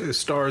anywhere. I say the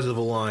stars have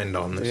aligned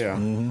on this. Yeah.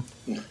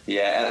 Mm-hmm.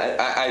 Yeah,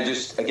 and I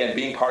just, again,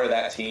 being part of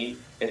that team,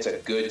 it's a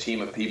good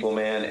team of people,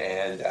 man,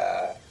 and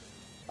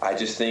I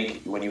just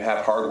think when you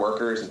have hard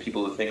workers and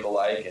people who think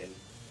alike and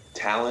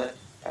talent,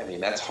 I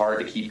mean, that's hard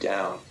to keep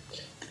down.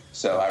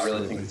 So I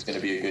really think it's going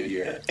to be a good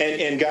year.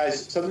 And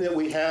guys, something that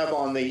we have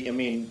on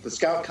the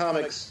Scout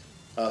Comics,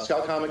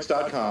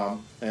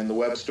 scoutcomics.com and the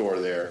web store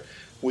there,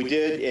 we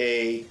did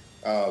a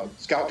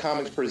Scout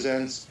Comics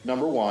Presents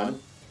 #1,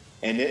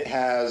 and it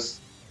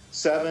has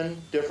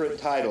 7 different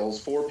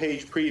titles,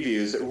 4-page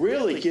previews that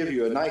really give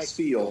you a nice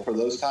feel for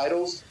those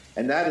titles,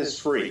 and that is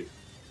free.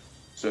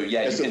 So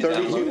yeah, it's you a can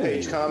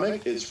 32-page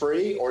comic. It's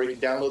free, or you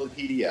can download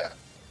the PDF.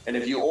 And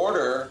if you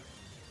order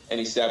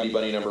any Stabby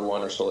Bunny #1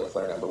 or Solar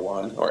Flare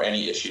 #1 or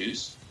any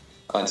issues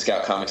on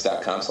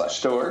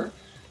scoutcomics.com/store,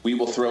 we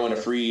will throw in a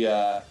free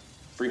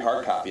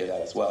hard copy of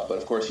that as well. But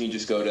of course, you can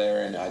just go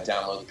there and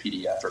download the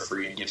PDF for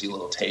free, and it gives you a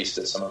little taste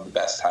of some of the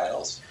best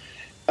titles.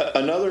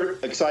 Another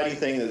exciting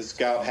thing that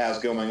Scout has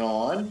going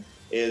on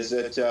is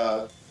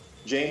that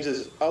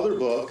James's other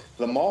book,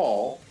 The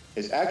Mall,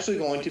 is actually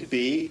going to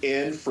be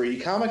in Free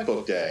Comic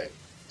Book Day.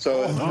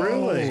 So it's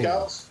really?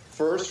 Scout's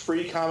first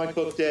Free Comic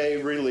Book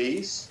Day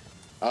release.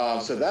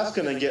 So that's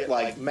going to get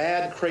like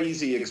mad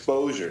crazy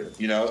exposure.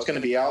 It's going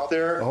to be out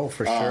there. Oh,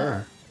 for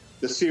sure.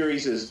 The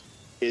series is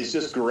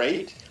just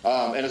great.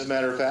 And as a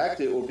matter of fact,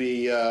 it will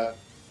be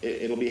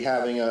it'll be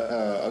having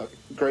a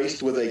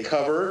graced with a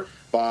cover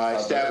by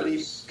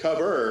Stabity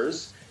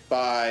covers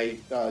by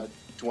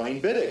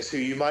Dwayne Biddix, who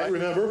you might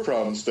remember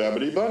from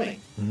Stabity Bunny.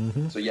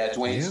 Mm-hmm. So yeah,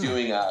 Dwayne's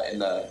doing in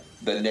the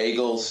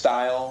Nagel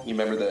style. You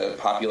remember the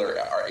popular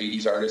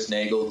 80s artist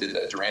Nagel did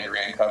the Duran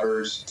Duran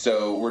covers.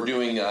 So we're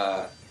doing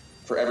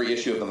for every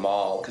issue of The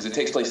Mall, because it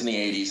takes place in the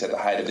 80s at the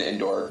height of the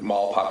indoor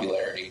mall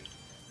popularity.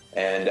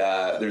 And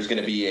there's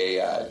going to be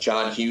a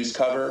John Hughes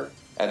cover,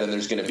 and then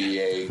there's going to be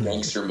a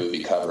gangster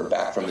movie cover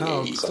back from the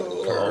 80s.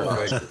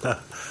 Cool.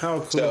 How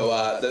cool.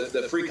 So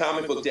the Free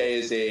Comic Book Day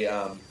is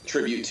a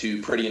tribute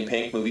to Pretty in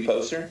Pink movie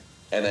poster.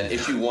 And then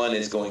issue 1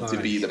 is going to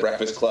be The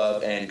Breakfast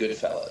Club and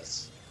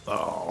Goodfellas.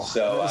 Oh,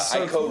 so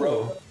I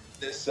co-wrote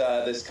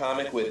this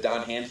comic with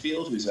Don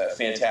Hanfield, who's a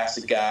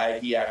fantastic guy.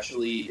 He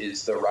actually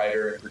is the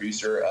writer and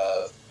producer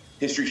of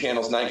History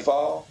Channel's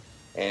Nightfall,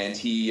 and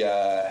he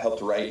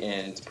helped write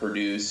and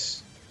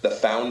produce The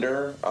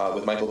Founder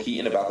with Michael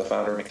Keaton about the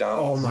founder of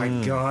McDonald's. Oh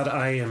my God,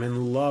 I am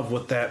in love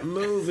with that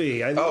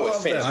movie. I love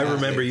it's fantastic. that. I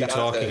remember you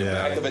talking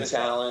about it. Heck of a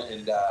talent,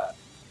 and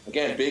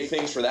again, big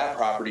things for that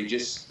property.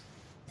 Just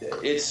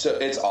it's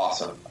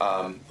awesome.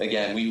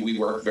 Again, we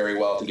work very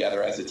well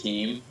together as a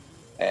team,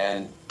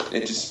 and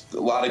it just a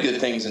lot of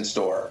good things in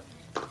store.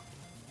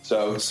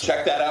 So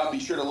check that out. Be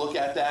sure to look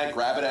at that.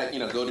 Grab it at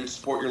go to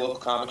support your local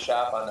comic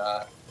shop on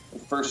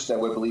first, I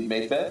would believe,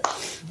 May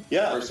 5th.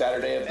 Yeah, first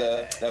Saturday of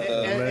the.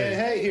 And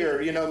hey, here,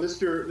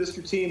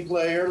 Mr. Team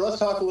Player, let's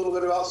talk a little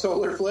bit about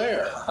Solar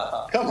Flare.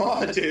 Come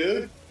on,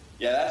 dude.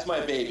 Yeah, that's my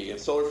baby.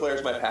 Solar Flare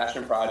is my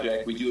passion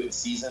project. We do it in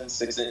season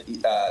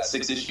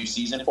 6-issue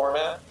season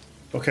format.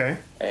 Okay.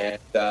 And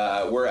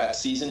we're at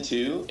season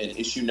 2, and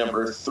issue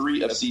number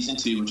 3 of season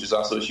 2, which is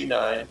also issue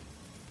 9,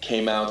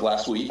 came out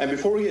last week. And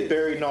before we get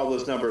buried in all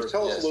those numbers,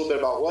 tell us a little bit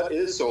about what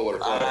is Solar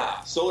Flare.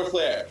 Solar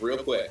Flare, real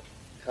quick.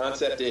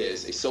 Concept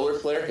is a solar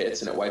flare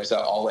hits and it wipes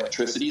out all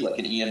electricity like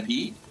an EMP.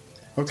 Okay.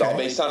 It's all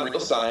based on real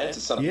science.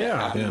 It's something that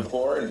happened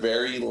before and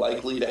very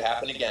likely to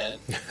happen again.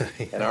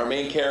 And our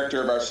main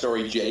character of our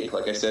story, Jake,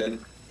 like I said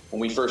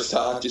when we first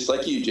talked, just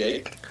like you,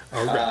 Jake,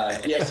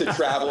 he has to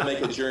travel,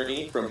 make a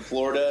journey from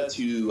Florida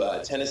to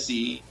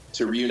Tennessee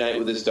to reunite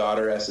with his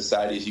daughter as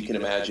society, as you can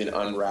imagine,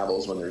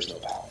 unravels when there's no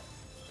power.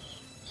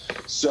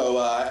 So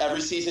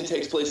every season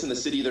takes place in the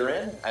city they're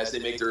in as they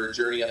make their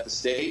journey up the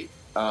state.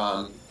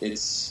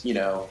 It's,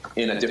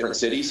 in a different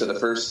city. So the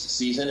first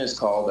season is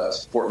called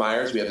Fort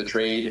Myers. We have the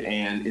trade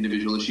and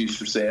individual issues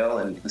for sale.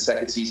 And the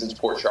second season is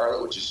Port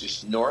Charlotte, which is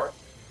just north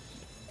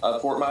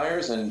of Fort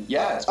Myers. And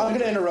yeah, I'm going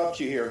to interrupt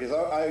you here because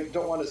I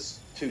don't want us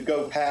to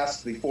go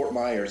past the Fort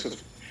Myers.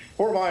 Because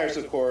Fort Myers,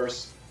 of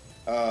course,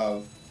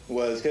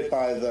 was hit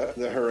by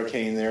the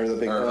hurricane there, the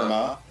big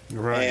Irma.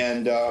 Right.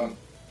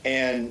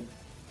 And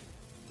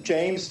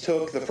James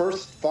took the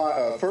first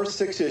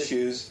 6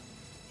 issues.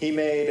 He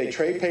made a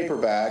trade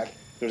paperback.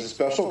 There's a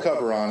special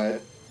cover on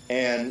it,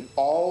 and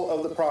all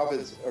of the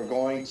profits are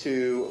going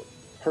to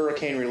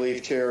hurricane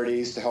relief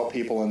charities to help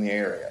people in the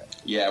area.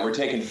 Yeah, we're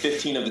taking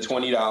 $15 of the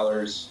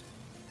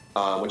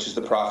 $20, which is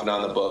the profit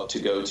on the book, to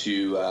go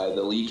to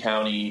the Lee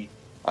County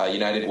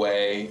United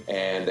Way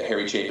and the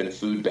Harry Chapin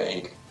Food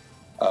Bank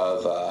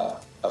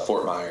of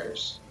Fort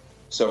Myers.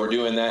 So we're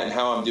doing that, and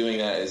how I'm doing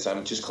that is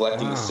I'm just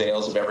collecting the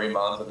sales of every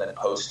month and then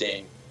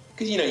posting.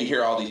 Because, you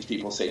hear all these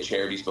people say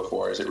charities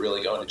before. Is it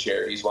really going to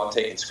charities? Well, I'm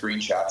taking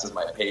screenshots of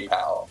my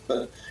PayPal,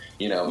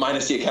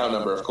 minus the account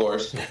number, of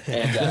course.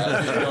 And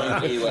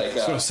going to be like,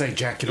 say,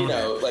 Jack,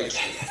 like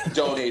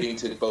donating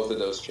to both of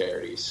those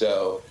charities.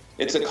 So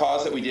it's a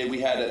cause that we did.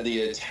 We had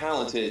the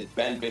talented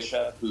Ben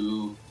Bishop,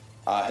 who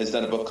has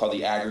done a book called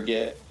The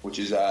Aggregate, which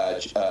is a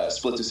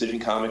split decision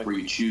comic where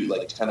you choose,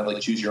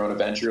 choose your own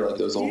adventure, like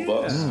those old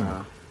books.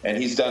 And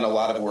he's done a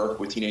lot of work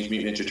with Teenage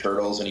Mutant Ninja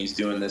Turtles, and he's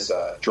doing this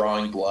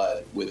Drawing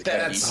Blood with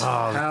Kevin Easton.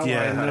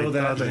 I know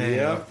that name.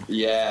 Yeah.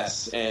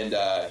 Yes, and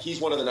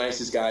he's one of the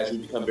nicest guys.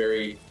 We've become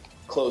very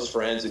close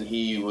friends, and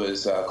he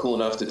was cool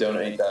enough to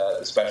donate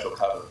the special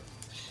cover.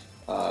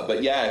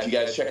 But yeah, if you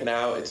guys check it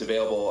out, it's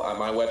available on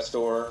my web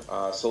store,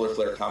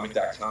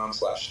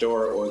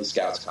 solarflarecomic.com/store, or the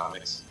Scouts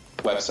Comics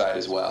website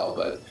as well.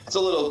 But it's a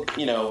little,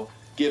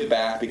 give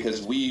back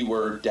because we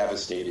were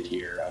devastated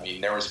here. I mean,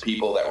 there was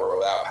people that were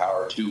without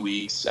power 2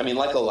 weeks. I mean,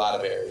 like a lot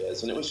of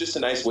areas, and it was just a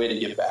nice way to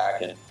give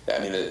back. And I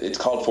mean, it's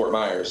called Fort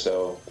Myers,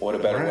 so what a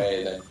better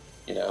way than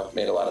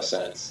made a lot of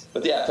sense.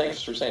 But yeah,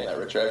 thanks for saying that,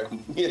 Richard.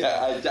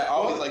 I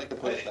always like to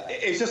push that.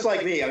 It's just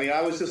like me. I mean,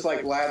 I was just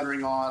like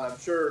blathering on. I'm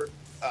sure.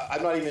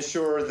 I'm not even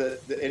sure that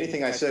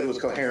anything I said was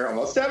coherent.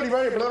 Well, stabby,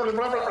 blah, blah,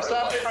 blah, blah,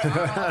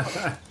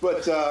 stabby,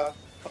 but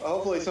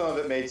hopefully some of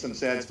it made some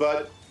sense.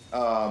 But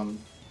I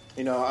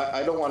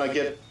don't want to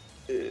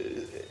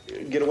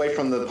get away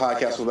from the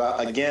podcast without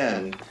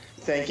again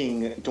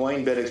thanking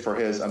Dwayne Biddick for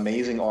his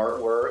amazing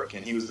artwork,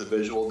 and he was the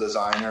visual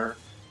designer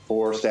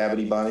for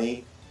Stabby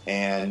Bunny.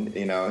 And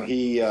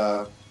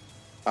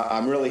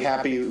I'm really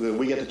happy that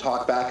we get to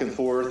talk back and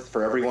forth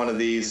for every one of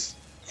these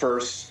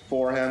firsts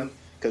for him,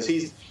 because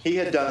he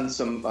had done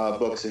some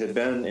books that had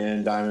been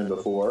in Diamond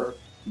before,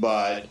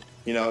 but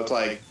it's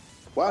like,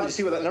 wow, did you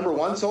see what that number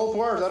 1 sold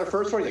for? Is that a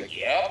first for you? He's like,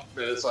 yep.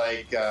 And it's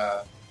like,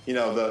 the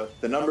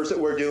numbers that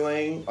we're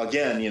doing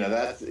again,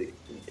 that's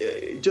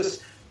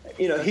just,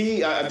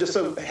 I'm just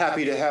so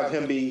happy to have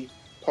him be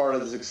part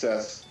of the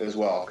success as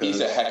well. He's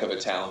a heck of a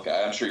talent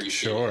guy. I'm sure you've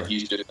seen him.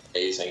 He's just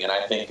amazing, and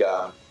I think,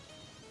 I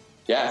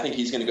think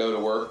he's going to go to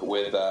work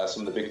with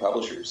some of the big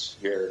publishers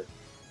here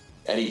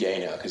any day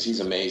now, because he's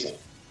amazing.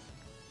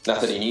 Not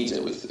that he needs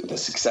it with the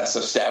success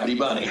of Stabby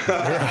Bunny.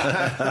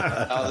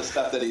 All the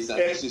stuff that he's done.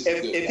 If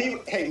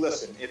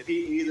he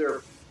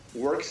either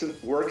works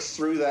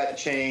through that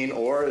chain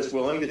or is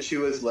willing to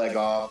chew his leg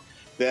off,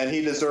 then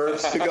he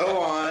deserves to go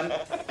on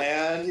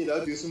and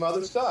do some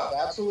other stuff.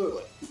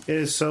 Absolutely. It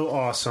is so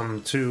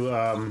awesome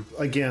to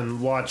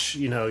again watch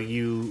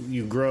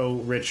you grow,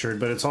 Richard,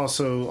 but it's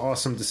also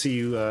awesome to see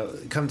you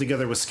come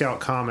together with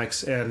Scout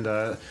Comics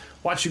and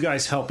watch you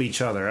guys help each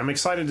other. I'm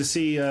excited to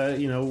see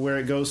where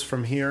it goes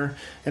from here,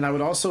 and I would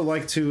also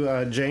like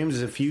to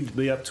James, if you'd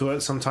be up to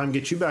it, sometime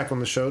get you back on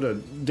the show to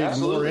dig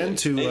more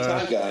into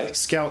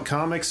Scout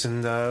Comics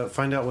and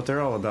find out what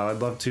they're all about.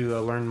 I'd love to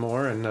learn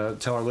more and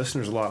tell our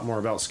listeners a lot more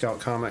about Scout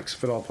Comics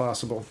if at all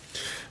possible.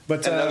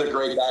 But another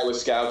great guy with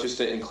Scout.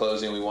 Just in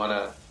closing, we want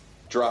to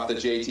drop the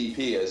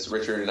JTP, as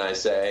Richard and I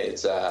say.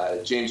 It's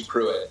James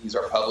Pruitt. He's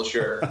our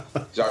publisher.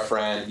 He's our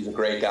friend. He's a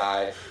great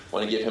guy.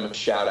 Want to give him a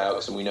shout out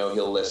because we know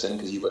he'll listen,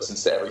 because he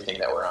listens to everything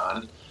that we're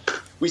on.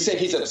 We say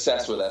he's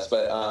obsessed with us,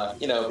 but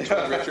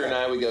between Richard and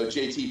I, we go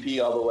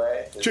JTP all the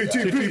way.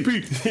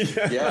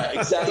 JTP. Yeah,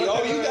 exactly.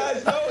 Oh, you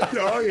guys know it.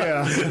 Oh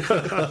yeah.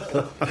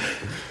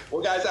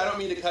 Well, guys, I don't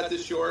mean to cut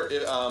this short,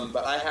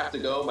 but I have to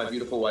go. My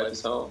beautiful wife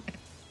is home.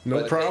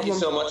 No problem. Thank you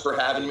so much for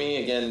having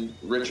me again,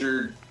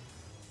 Richard.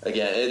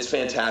 Again, it's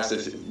fantastic,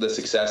 the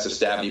success of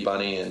Stabby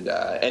Bunny, and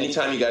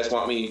anytime you guys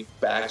want me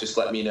back, just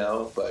let me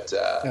know. But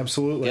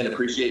absolutely, again,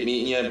 appreciate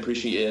meeting you and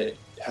appreciate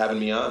having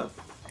me on.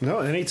 No,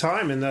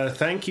 anytime, and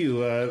thank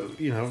you. I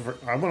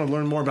want to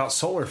learn more about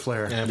Solar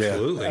Flare,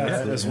 absolutely,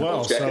 as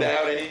well. Check it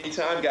out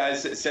anytime,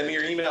 guys. Send me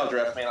your email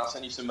address, man. I'll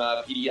send you some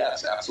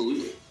PDFs.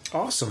 Absolutely,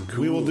 awesome.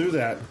 Cool. We will do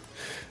that.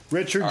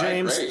 Richard,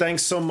 James,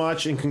 thanks so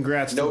much, and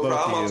congrats to both of you. No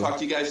problem. I'll talk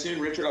to you guys soon.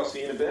 Richard, I'll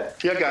see you in a bit.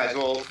 Yeah, guys.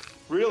 Well,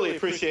 really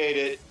appreciate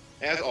it.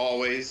 As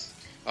always,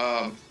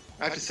 I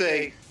have to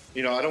say,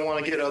 I don't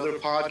want to get other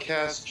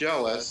podcasts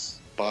jealous,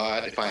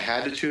 but if I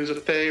had to choose a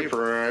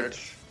favorite,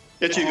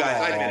 it's you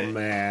guys. I admit it. Oh,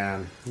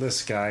 man.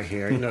 This guy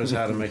here, he knows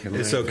how to make it.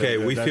 It's okay.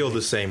 We feel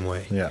the same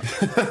way. Yeah.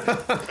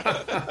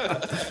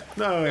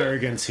 No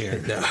arrogance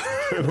here. No.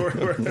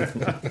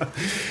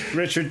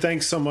 Richard,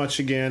 thanks so much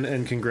again,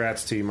 and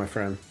congrats to you, my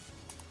friend.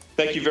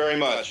 Thank you very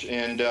much.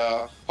 And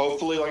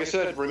hopefully, like I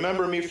said,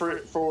 remember me for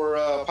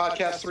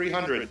podcast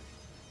 300.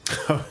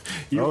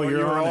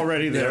 You're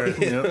already there.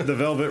 Yep. The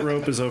velvet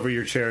rope is over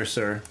your chair,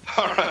 sir.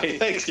 All right.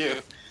 Thank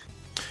you.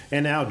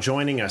 And now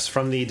joining us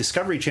from the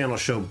Discovery Channel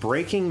show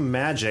Breaking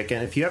Magic,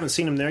 and if you haven't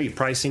seen him there, you've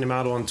probably seen him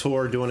out on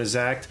tour doing his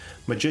act,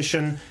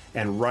 magician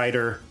and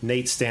writer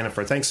Nate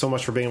Stanifer. Thanks so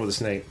much for being with us,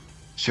 Nate.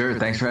 Sure,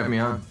 thanks for having me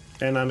on.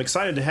 And I'm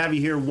excited to have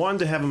you here. One,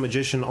 to have a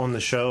magician on the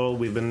show.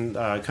 We've been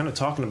kind of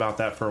talking about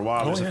that for a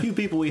while. There's a few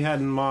people we had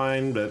in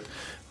mind, but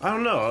I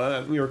don't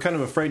know. We were kind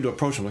of afraid to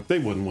approach them. Like, they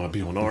wouldn't want to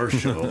be on our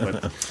show.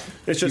 But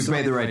it's just You've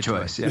made the right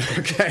choice, yeah.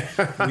 Okay.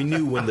 We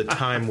knew when the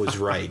time was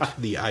right,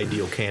 the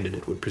ideal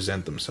candidate would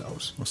present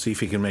themselves. We'll see if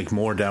he can make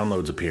more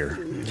downloads appear.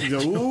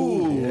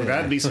 Ooh,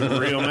 that'd be some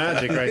real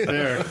magic right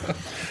there.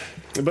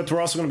 But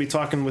we're also going to be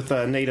talking with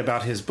Nate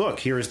about his book.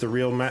 Here is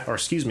Real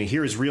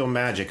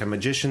Magic: A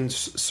Magician's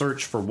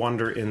Search for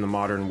Wonder in the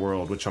Modern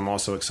World, which I'm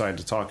also excited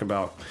to talk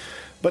about.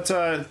 But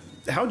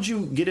how'd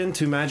you get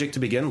into magic to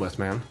begin with,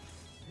 man?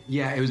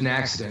 Yeah, it was an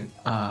accident.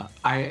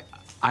 I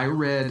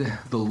read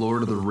The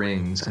Lord of the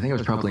Rings. I think I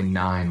was probably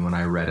 9 when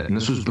I read it, and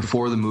this was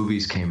before the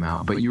movies came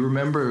out. But you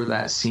remember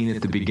that scene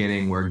at the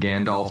beginning where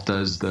Gandalf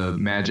does the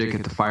magic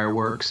at the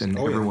fireworks and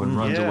everyone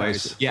runs away?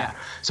 Yeah.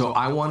 So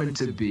I wanted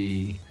to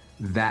be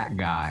that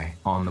guy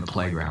on the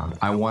playground.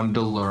 I wanted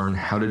to learn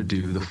how to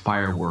do the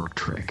firework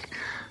trick,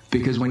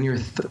 because when you're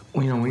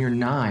when you're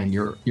 9,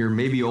 you're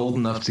maybe old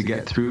enough to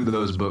get through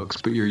those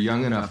books, but you're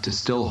young enough to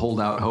still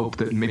hold out hope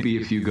that maybe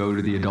if you go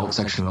to the adult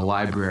section of the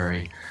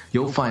library,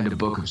 you'll find a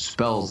book of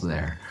spells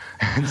there.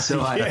 And so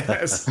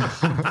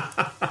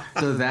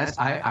so that's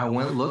I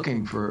went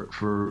looking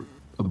for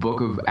a book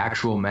of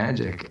actual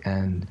magic,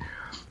 and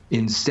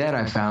instead,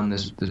 I found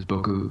this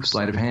book of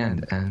sleight of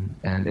hand,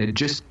 and it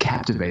just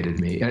captivated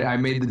me. I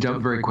made the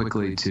jump very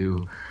quickly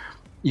to,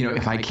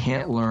 if I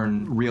can't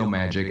learn real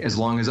magic, as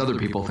long as other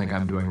people think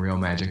I'm doing real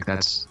magic,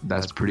 that's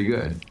pretty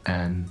good.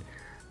 And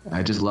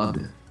I just loved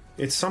it.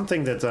 It's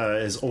something that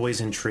has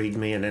always intrigued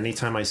me, and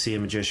anytime I see a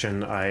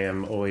magician, I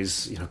am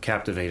always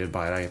captivated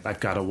by it.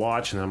 I've got to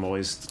watch, and I'm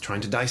always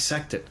trying to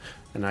dissect it.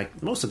 And I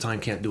most of the time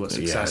can't do it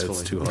successfully.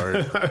 Yeah, it's too hard.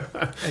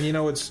 And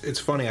it's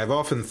funny. I've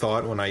often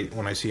thought when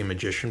I see a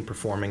magician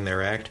performing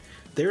their act,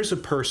 there's a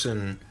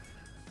person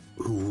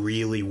who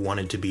really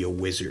wanted to be a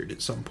wizard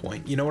at some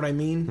point. You know what I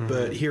mean? Mm-hmm.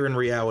 But here in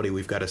reality,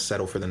 we've got to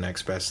settle for the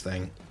next best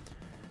thing.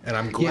 And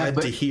I'm glad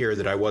to hear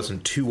that I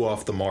wasn't too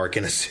off the mark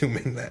in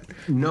assuming that.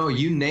 No,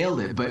 you nailed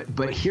it.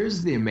 But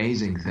here's the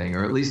amazing thing,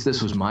 or at least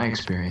this was my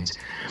experience.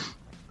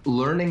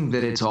 Learning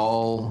that it's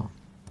all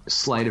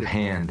sleight of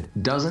hand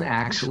doesn't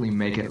actually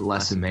make it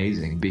less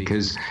amazing,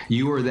 because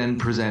you are then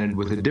presented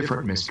with a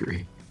different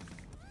mystery.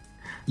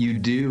 You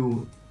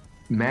do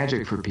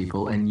magic for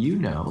people, and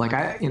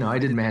I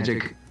did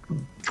magic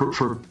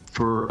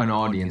for an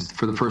audience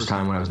for the first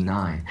time when I was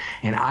 9,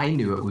 and I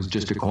knew it was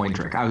just a coin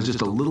trick. I was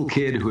just a little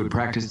kid who had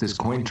practiced this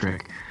coin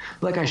trick.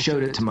 Like, I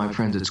showed it to my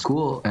friends at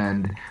school,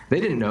 and they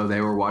didn't know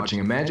they were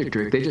watching a magic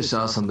trick. They just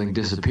saw something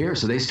disappear,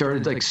 so they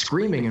started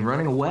screaming and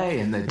running away,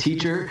 and the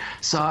teacher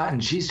saw it,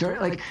 and she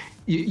started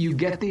you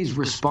get these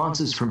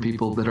responses from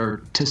people that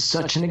are to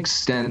such an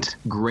extent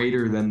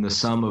greater than the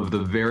sum of the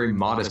very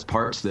modest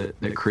parts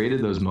that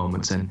created those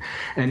moments,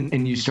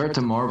 and you start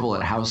to marvel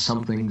at how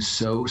something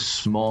so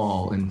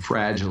small and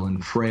fragile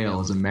and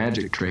frail as a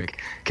magic trick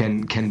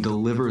can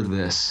deliver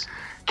this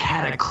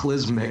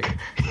cataclysmic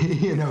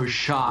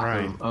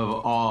shock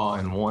of awe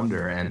and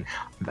wonder, and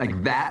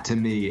that to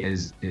me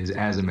is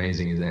as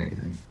amazing as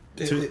anything.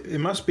 It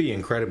must be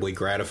incredibly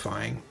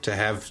gratifying to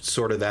have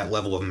sort of that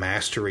level of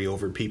mastery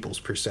over people's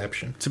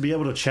perception. To be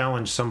able to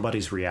challenge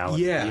somebody's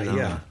reality.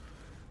 Yeah.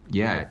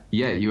 Yeah,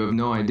 you have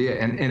no idea.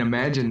 And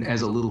imagine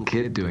as a little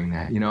kid doing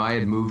that. I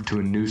had moved to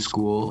a new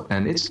school,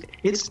 and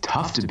it's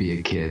tough to be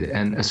a kid,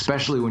 and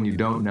especially when you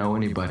don't know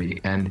anybody.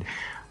 And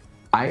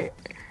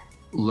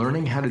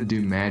learning how to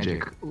do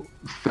magic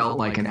felt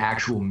like an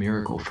actual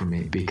miracle for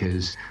me,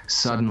 because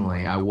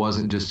suddenly I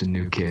wasn't just a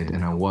new kid,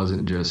 and I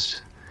wasn't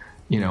just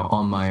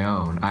on my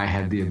own. I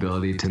had the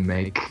ability to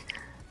make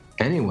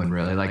anyone,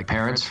 really, like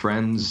parents,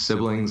 friends,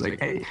 siblings,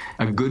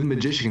 a good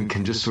magician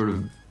can just sort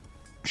of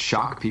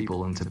shock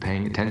people into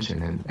paying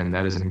attention, and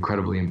that is an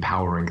incredibly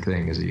empowering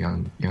thing as a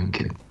young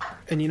kid.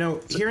 And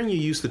hearing you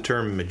use the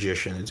term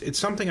magician, it's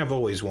something I've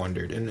always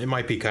wondered, and it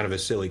might be kind of a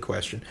silly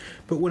question,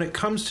 but when it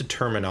comes to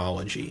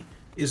terminology,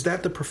 is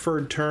that the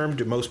preferred term?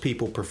 Do most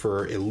people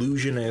prefer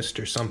illusionist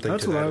or something?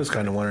 That's what I was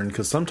kind of wondering,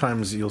 because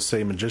sometimes you'll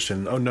say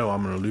magician. Oh no,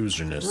 I'm an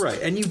illusionist. Right,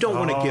 and you don't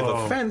want to give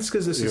offense,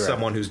 because this is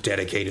someone who's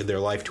dedicated their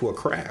life to a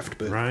craft.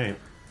 But right.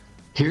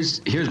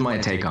 Here's my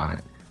take on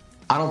it.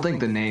 I don't think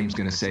the name's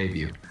going to save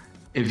you.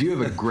 If you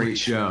have a great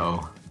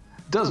show,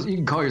 You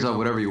can call yourself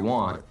whatever you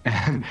want,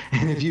 and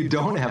if you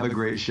don't have a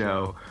great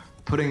show,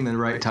 putting the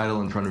right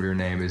title in front of your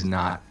name is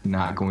not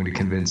going to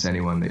convince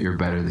anyone that you're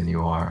better than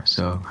you are.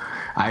 So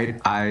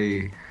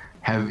I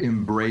have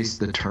embraced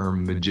the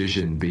term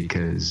magician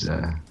because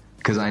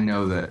I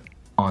know that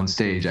on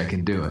stage I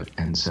can do it,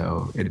 and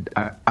so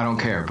I don't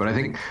care. But I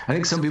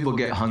think some people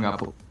get hung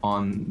up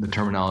on the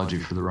terminology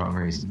for the wrong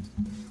reasons.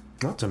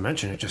 Not to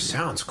mention, it just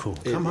sounds cool.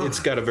 Come on. It's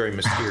got a very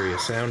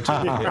mysterious sound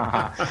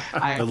to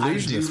it.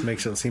 Illusionist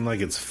makes it seem like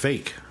it's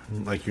fake,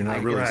 like you're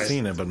not really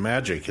seeing it, but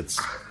magic, it's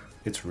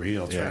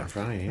real. It's right in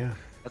front of you. Yeah.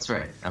 That's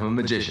right. I'm a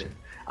magician.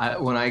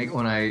 When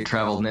I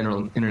travel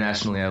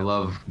internationally, I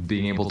love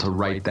being able to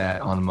write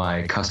that on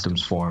my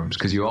customs forms,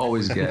 because you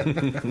always get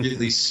a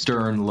really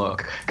stern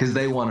look, because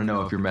they want to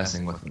know if you're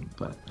messing with them.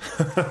 But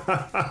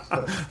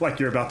like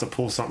you're about to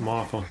pull something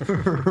off.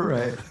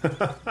 Right.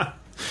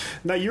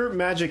 Now, your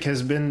magic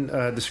has been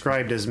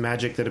described as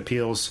magic that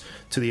appeals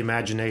to the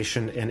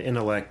imagination and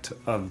intellect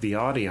of the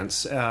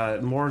audience,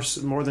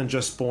 more than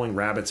just pulling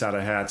rabbits out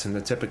of hats and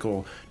the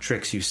typical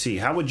tricks you see.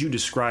 How would you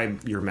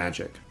describe your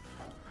magic?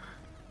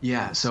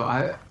 Yeah, so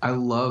I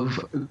love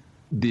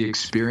the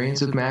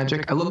experience of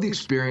magic. I love the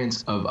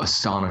experience of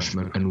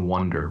astonishment and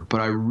wonder,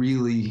 but I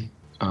really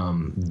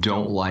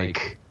don't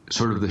like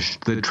sort of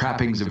the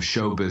trappings of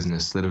show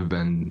business that have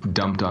been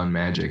dumped on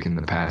magic in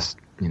the past,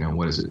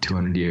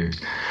 200 years.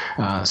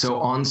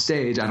 So on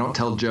stage, I don't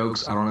tell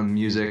jokes. I don't have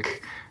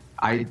music.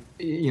 I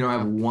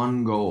have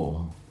one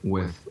goal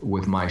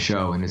with my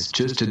show, and it's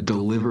just to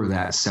deliver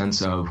that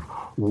sense of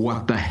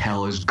what the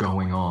hell is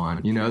going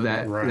on.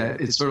 That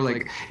it's sort of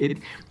like it.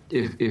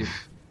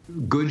 If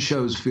good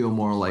shows feel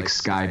more like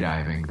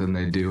skydiving than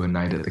they do a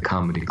night at the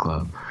comedy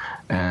club.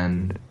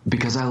 And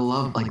because I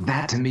love,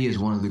 that to me is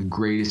one of the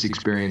greatest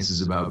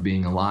experiences about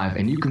being alive.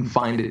 And you can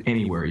find it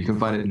anywhere. You can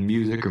find it in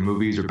music or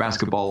movies or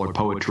basketball or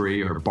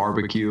poetry or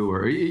barbecue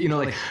or,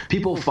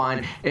 people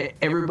find,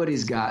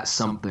 everybody's got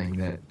something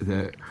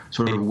that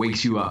sort of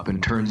wakes you up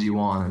and turns you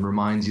on and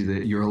reminds you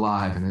that you're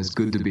alive and it's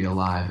good to be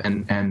alive.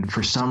 And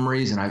for some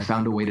reason, I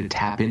found a way to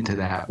tap into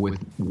that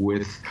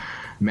with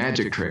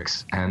magic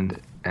tricks.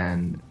 And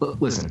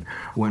listen,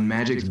 when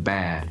magic's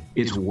bad,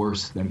 it's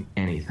worse than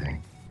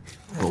anything.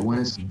 But when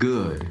it's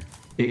good,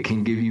 it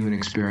can give you an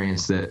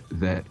experience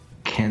that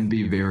can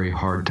be very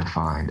hard to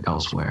find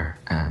elsewhere.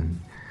 And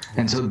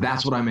so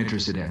that's what I'm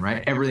interested in,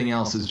 right? Everything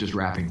else is just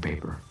wrapping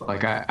paper.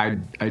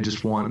 I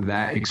just want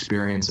that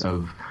experience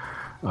of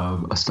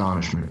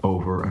astonishment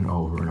over and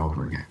over and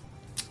over again.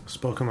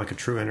 Spoken like a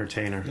true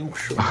entertainer. Oh,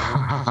 sure.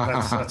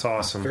 That's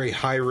awesome. Very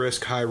high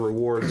risk, high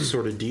reward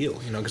sort of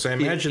deal, because I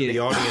imagine the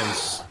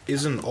audience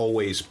isn't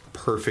always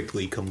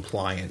perfectly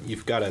compliant.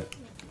 You've got to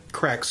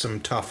crack some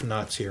tough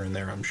nuts here and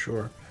there, I'm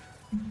sure.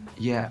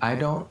 Yeah,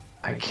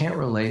 I can't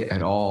relate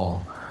at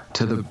all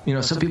to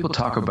the, some people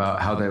talk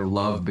about how they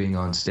love being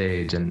on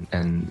stage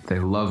and they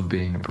love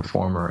being a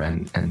performer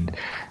and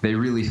they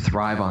really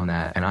thrive on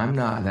that. And I'm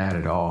not that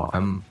at all.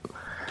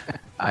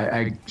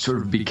 I sort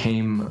of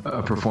became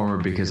a performer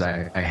because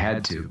I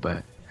had to,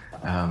 but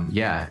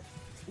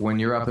when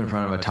you're up in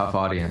front of a tough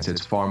audience,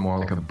 it's far more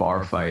like a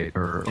bar fight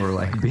or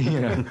like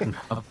being in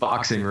a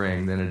boxing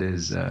ring than it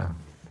is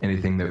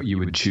anything that you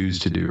would choose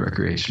to do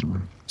recreationally.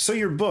 So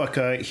your book,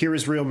 Here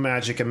is Real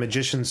Magic, A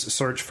Magician's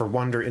Search for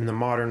Wonder in the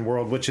Modern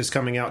World, which is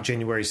coming out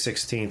January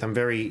 16th, I'm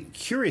very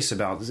curious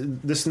about.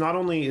 This not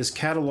only is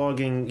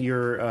cataloging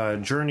your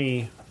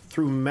journey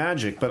through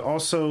magic, but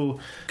also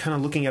kind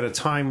of looking at a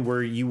time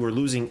where you were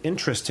losing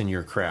interest in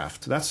your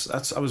craft.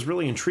 I was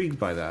really intrigued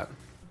by that.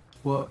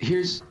 Well,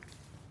 here's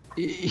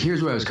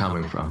where I was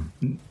coming from.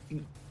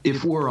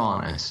 If we're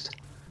honest,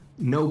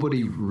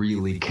 nobody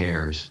really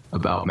cares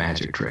about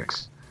magic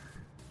tricks,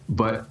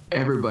 but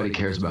everybody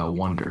cares about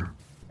wonder.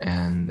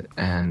 And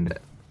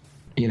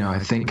I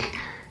think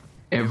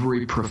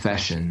every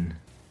profession,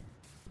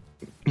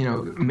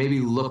 maybe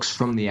looks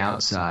from the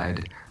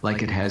outside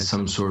like it has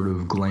some sort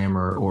of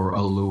glamour or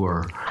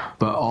allure,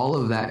 but all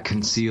of that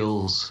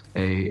conceals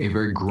a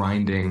very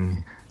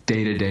grinding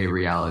day-to-day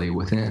reality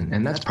within.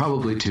 And that's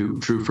probably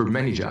true for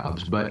many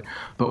jobs, but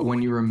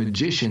when you're a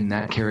magician,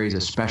 that carries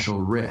a special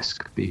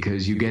risk,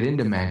 because you get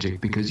into magic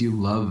because you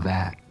love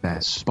that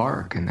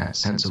spark and that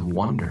sense of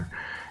wonder.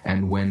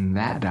 And when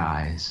that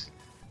dies,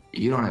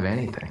 you don't have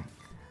anything.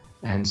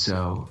 And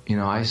so,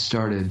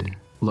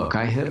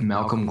 I hit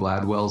Malcolm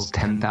Gladwell's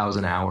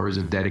 10,000 hours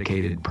of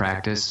dedicated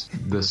practice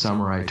the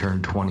summer I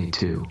turned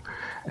 22.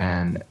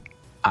 And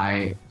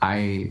I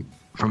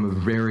from a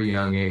very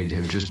young age,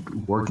 have just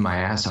worked my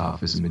ass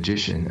off as a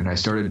magician. And I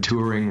started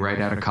touring right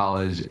out of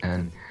college.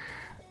 And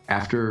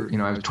after,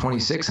 I was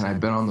 26 and I'd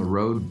been on the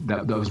road.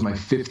 That was my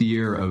 5th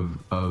year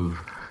of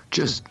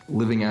just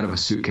living out of a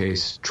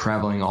suitcase,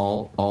 traveling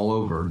all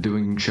over,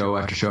 doing show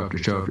after show after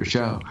show after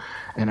show.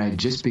 And I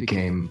just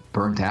became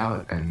burnt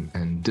out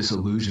and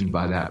disillusioned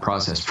by that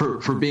process.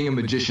 For being a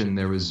magician,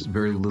 there was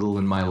very little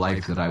in my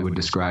life that I would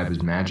describe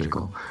as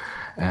magical.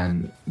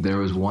 And there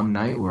was one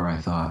night where I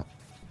thought,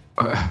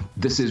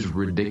 this is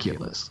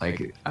ridiculous.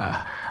 I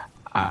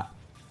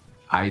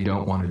I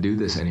don't want to do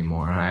this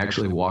anymore. And I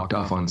actually walked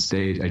off on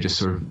stage. I just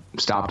sort of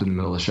stopped in the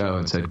middle of the show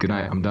and said, good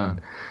night, I'm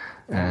done.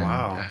 And,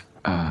 wow.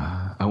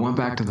 I went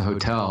back to the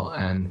hotel,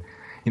 and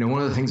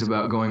one of the things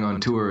about going on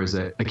tour is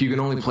that, like, you can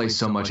only play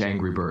so much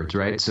Angry Birds,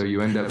 right? So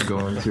you end up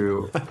going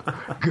through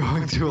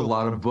a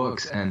lot of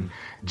books, and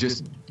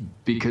just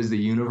because the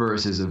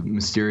universe is a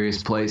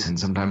mysterious place and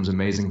sometimes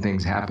amazing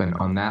things happen,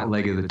 on that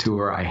leg of the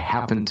tour, I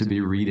happened to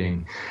be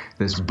reading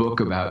this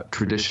book about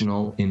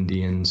traditional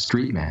Indian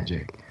street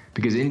magic,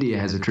 because India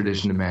has a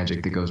tradition of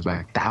magic that goes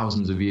back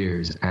thousands of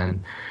years,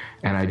 and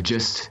I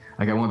just,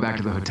 like, I went back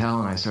to the hotel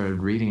and I started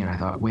reading, and I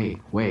thought, wait,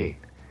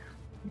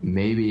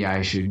 maybe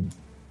I should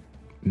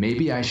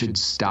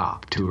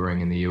stop touring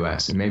in the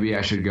U.S. and maybe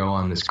I should go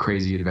on this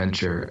crazy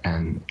adventure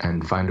and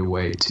find a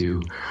way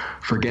to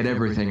forget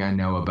everything I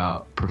know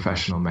about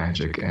professional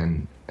magic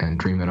and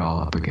dream it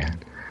all up again.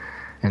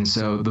 And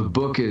so the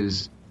book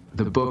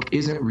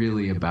isn't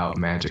really about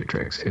magic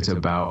tricks. It's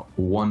about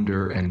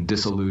wonder and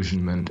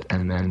disillusionment,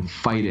 and then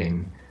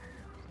fighting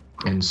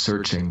and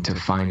searching to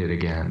find it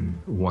again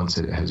once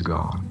it has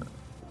gone.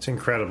 It's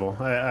incredible.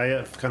 I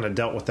have kind of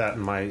dealt with that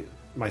in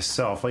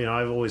myself.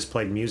 I've always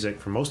played music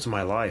for most of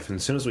my life, and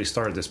as soon as we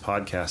started this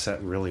podcast,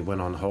 that really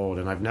went on hold,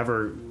 and I've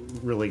never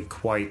really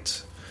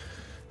quite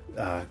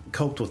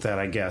coped with that,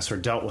 I guess, or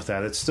dealt with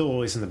that. It's still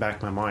always in the back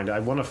of my mind. I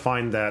want to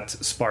find that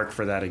spark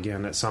for that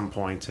again at some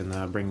point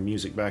and bring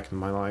music back into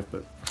my life,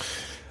 but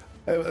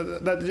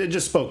it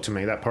just spoke to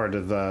me, that part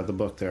of the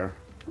book there.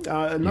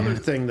 Another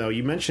thing, though,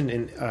 you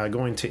mentioned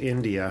going to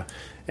India,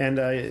 and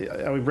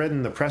I read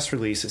in the press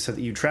release, it said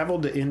that you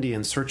traveled to India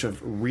in search of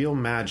real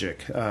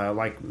magic,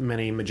 like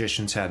many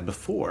magicians had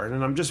before.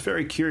 And I'm just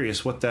very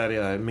curious what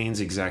that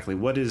means exactly.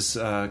 What is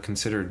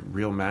considered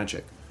real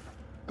magic?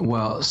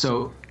 Well,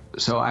 so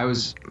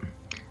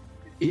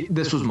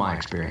this was my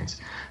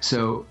experience.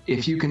 So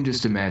if you can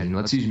just imagine,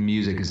 let's use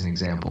music as an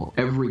example.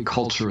 Every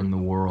culture in the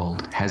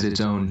world has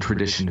its own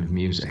tradition of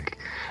music.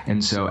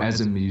 And so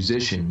as a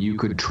musician, you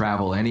could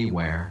travel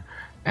anywhere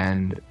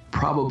and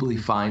probably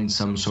find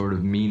some sort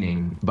of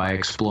meaning by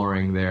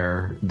exploring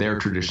their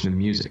tradition of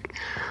music.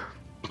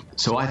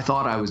 So I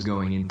thought I was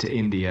going into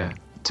India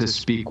to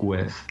speak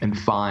with and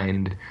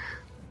find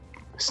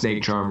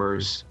snake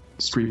charmers,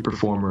 street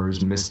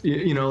performers,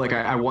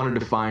 I wanted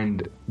to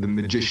find the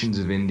magicians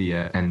of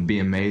India and be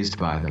amazed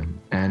by them.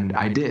 And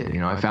I did.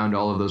 I found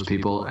all of those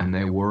people, and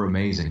they were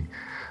amazing.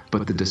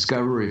 But the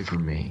discovery for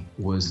me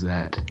was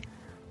that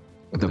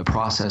the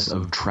process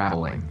of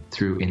traveling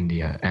through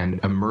India and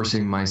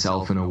immersing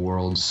myself in a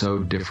world so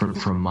different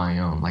from my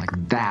own, like,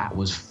 that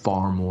was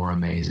far more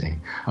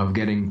amazing, of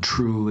getting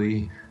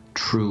truly,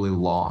 truly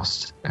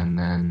lost and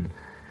then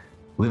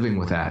living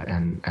with that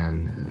and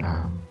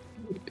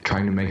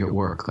trying to make it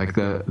work. Like,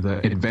 the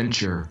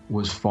adventure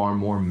was far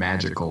more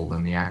magical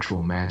than the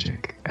actual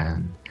magic,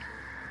 and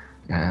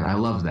I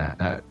love that.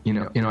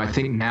 I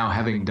think now,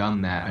 having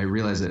done that, I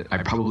realize that I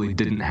probably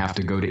didn't have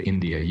to go to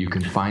India. You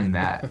can find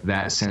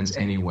that sense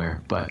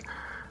anywhere, but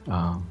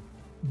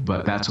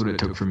that's what it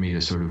took for me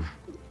to sort of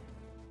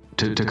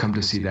to come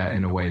to see that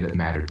in a way that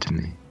mattered to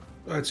me.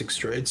 That's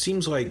extra. It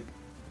seems like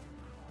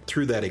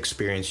through that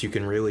experience, you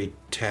can really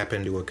tap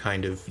into a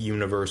kind of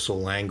universal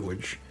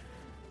language.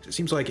 It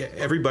seems like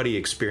everybody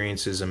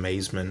experiences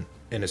amazement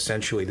in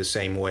essentially the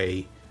same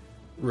way,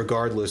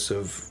 regardless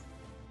of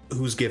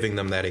who's giving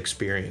them that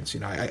experience.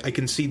 I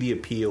can see the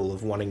appeal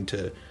of wanting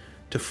to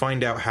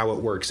find out how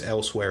it works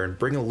elsewhere and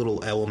bring a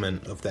little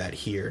element of that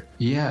here.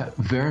 Yeah,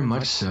 very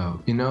much so.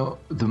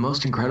 The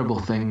most incredible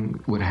thing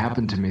would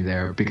happen to me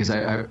there, because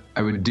I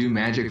would do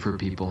magic for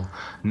people,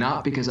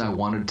 not because I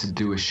wanted to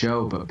do a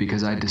show, but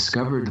because I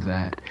discovered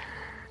that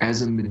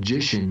as a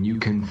magician, you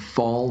can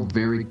fall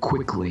very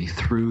quickly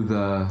through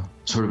the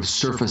sort of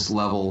surface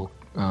level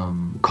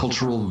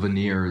cultural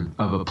veneer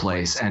of a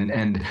place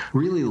and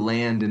really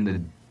land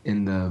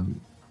in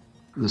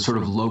the sort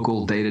of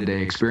local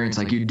day-to-day experience.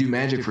 Like, you'd do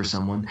magic for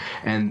someone,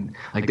 and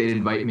like, they'd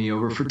invite me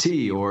over for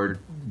tea or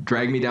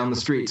drag me down the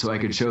street so I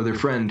could show their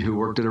friend who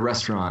worked at a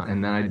restaurant,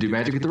 and then I'd do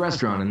magic at the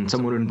restaurant, and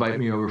someone would invite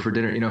me over for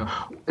dinner.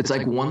 It's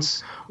like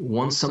once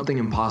something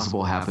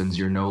impossible happens,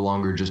 you're no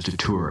longer just a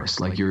tourist.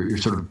 Like, you're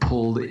sort of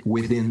pulled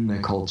within the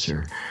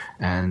culture,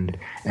 and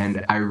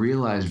I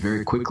realized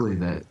very quickly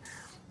that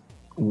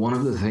one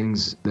of the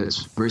things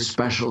that's very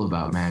special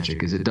about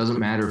magic is it doesn't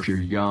matter if you're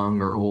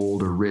young or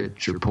old or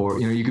rich or poor.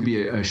 You could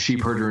be a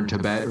sheep herder in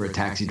Tibet or a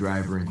taxi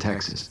driver in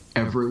Texas.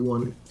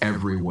 Everyone,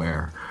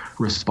 everywhere,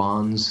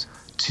 responds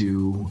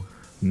to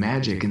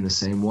magic in the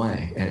same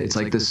way. It's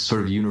like this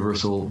sort of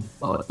universal,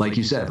 like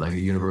you said, like a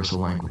universal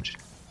language.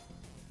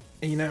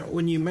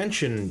 When you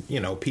mention,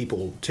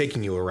 people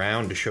taking you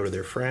around to show to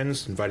their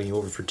friends, inviting you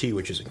over for tea,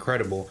 which is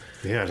incredible.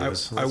 Yeah, it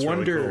is. I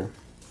wonder, really cool.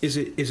 Is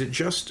it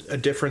just a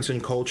difference in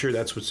culture?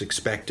 That's what's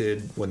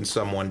expected when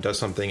someone does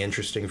something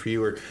interesting for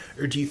you?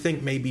 Or do you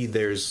think maybe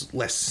there's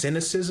less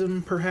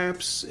cynicism,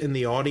 perhaps, in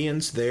the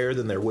audience there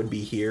than there would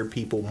be here?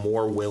 People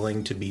more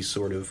willing to be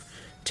sort of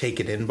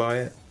taken in by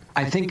it?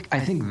 I think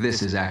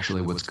this is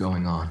actually what's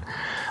going on.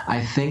 I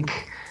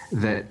think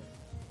that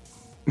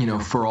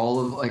for all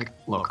of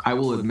look, I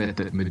will admit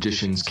that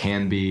magicians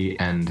can be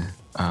and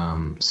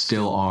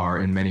still are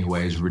in many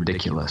ways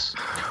ridiculous.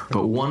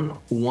 But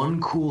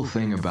one cool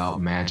thing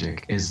about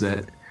magic is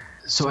that,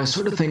 so I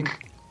sort of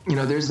think,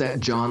 there's that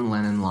John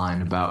Lennon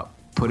line about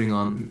putting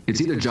on, it's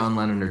either John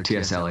Lennon or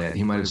T.S. Eliot.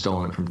 He might have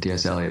stolen it from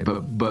T.S. Eliot,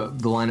 but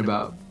the line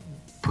about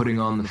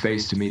putting on the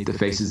face to meet the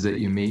faces that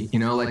you meet,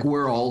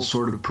 we're all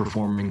sort of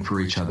performing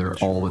for each other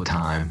all the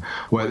time.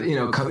 Whether,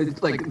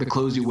 like the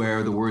clothes you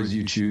wear, the words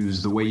you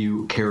choose, the way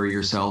you carry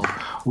yourself,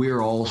 we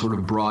are all sort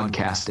of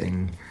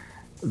broadcasting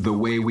the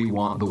way we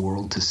want the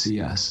world to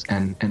see us.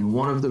 And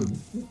one of the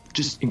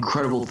just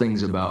incredible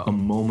things about a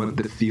moment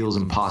that feels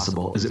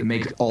impossible is it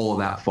makes all of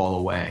that fall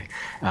away.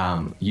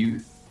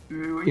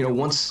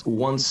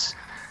 Once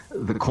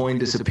the coin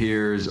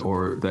disappears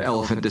or the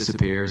elephant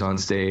disappears on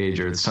stage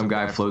or some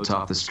guy floats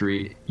off the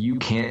street,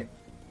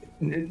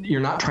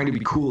 you're not trying to be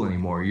cool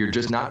anymore. You're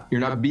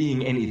not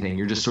being anything.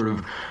 You're just sort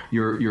of,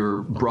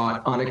 you're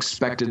brought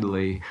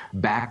unexpectedly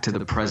back to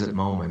the present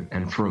moment.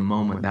 And for a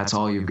moment, that's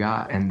all you've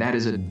got. And that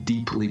is a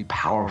deeply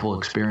powerful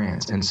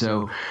experience. And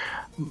so,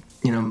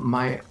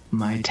 my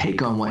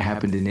take on what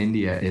happened in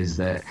India is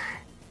that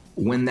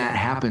when that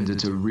happens,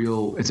 it's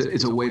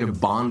a way to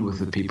bond with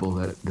the people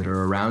that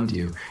are around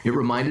you. It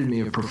reminded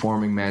me of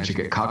performing magic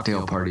at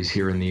cocktail parties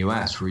here in the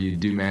U.S., where you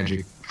do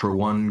magic for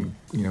one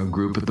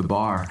group at the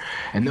bar,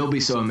 and they'll be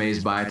so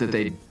amazed by it that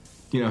they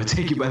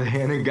take you by the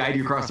hand and guide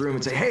you across the room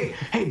and say,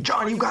 hey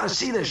John, you've got to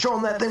see this, show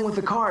them that thing with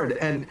the card,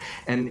 and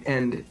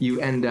you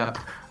end up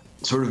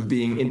sort of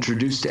being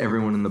introduced to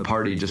everyone in the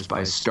party just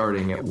by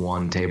starting at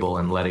one table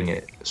and letting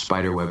it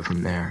spiderweb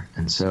from there.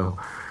 And so,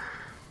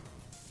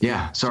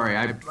 yeah, sorry,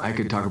 I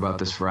could talk about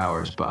this for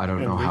hours, but I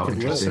don't know how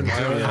interesting.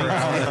 Oh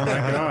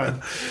my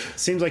God.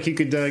 Seems like you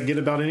could get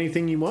about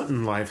anything you want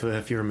in life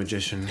if you're a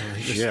magician.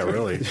 Yeah,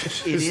 really.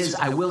 It is.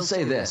 I will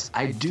say this.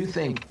 I do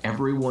think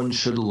everyone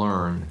should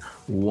learn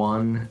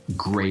one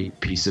great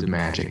piece of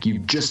magic. You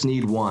just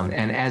need one.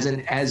 And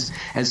as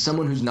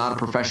someone who's not a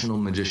professional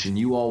magician,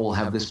 you all will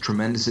have this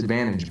tremendous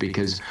advantage,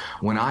 because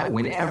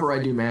whenever I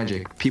do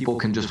magic, people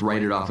can just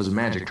write it off as a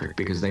magic trick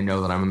because they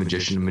know that I'm a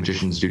magician and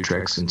magicians do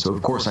tricks. And so,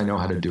 of course, I know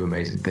how to do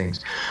amazing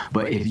things.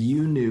 But if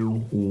you knew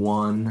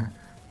one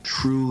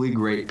truly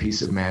great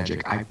piece of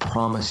magic, I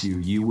promise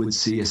you would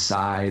see a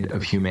side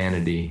of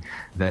humanity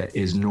that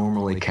is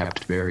normally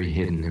kept very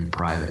hidden and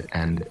private.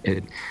 And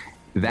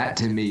that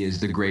to me is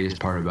the greatest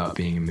part about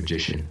being a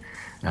magician.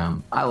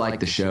 I like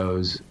the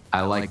shows,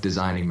 I like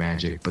designing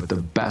magic, but the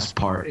best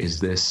part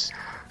is this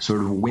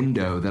sort of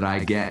window that I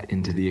get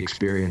into the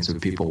experience of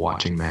people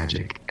watching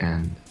magic,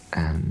 and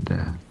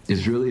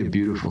is really a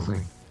beautiful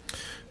thing.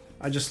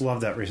 I just love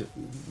that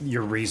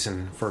your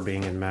reason for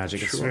being in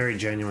magic. It's very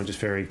genuine, just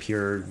very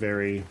pure,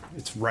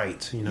 it's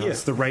right.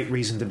 It's the right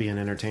reason to be an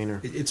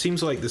entertainer. It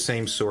seems like the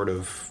same sort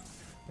of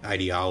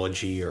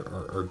ideology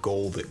or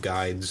goal that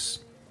guides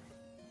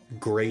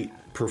great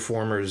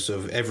performers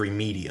of every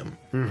medium.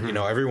 Mm-hmm.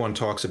 Everyone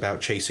talks about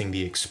chasing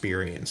the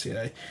experience.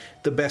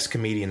 The best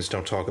comedians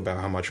don't talk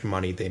about how much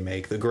money they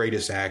make. The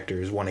greatest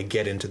actors want to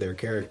get into their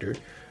character.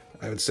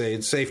 I would say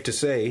it's safe to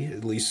say,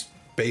 at least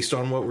based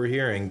on what we're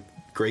hearing,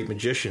 great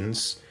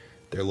magicians,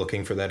 they're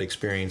looking for that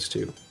experience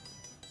too.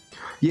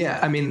 Yeah,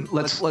 I mean,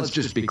 let's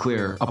just be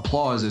clear.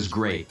 Applause is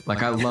great.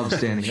 Like, I love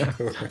standing up.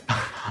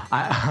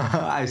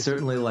 I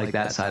certainly like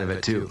that side of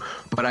it too.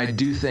 But I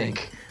do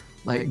think,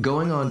 like,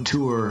 going on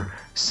tour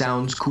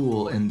sounds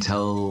cool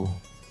until,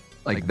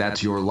 like,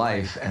 that's your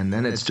life, and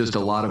then it's just a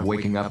lot of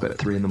waking up at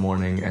 3 a.m.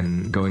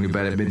 and going to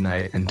bed at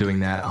midnight and doing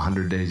that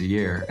 100 days a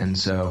year. And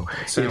so,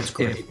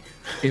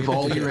 if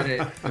all you're in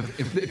it,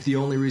 if the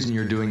only reason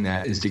you're doing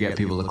that is to get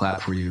people to clap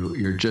for you,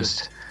 you're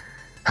just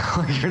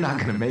you're not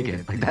going to make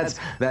it. Like,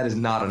 that is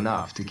not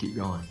enough to keep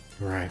going.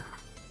 Right.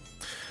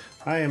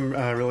 I am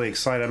really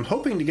excited. I'm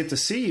hoping to get to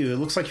see you. It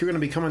looks like you're going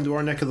to be coming to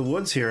our neck of the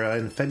woods here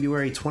in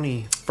February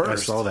 21st. I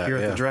saw that, here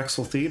at the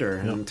Drexel Theater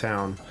in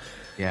town.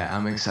 Yeah,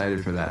 I'm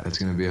excited for that. It's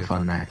going to be a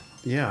fun night.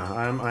 Yeah,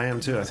 I am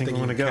too. I think I'm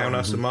going to go. Count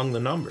us among the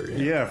number.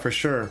 Yeah, for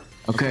sure.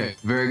 Okay,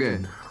 very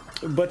good.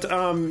 But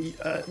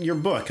your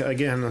book,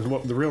 again,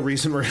 the real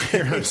reason we're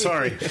here, I'm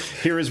sorry,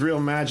 Here is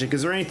Real Magic.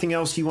 Is there anything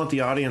else you want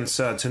the audience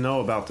to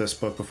know about this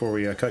book before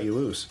we cut you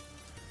loose?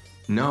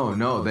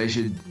 No, they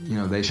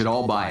should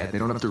all buy it. They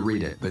don't have to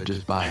read it, but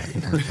just buy it.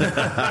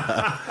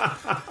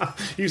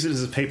 Use it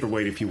as a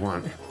paperweight if you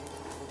want.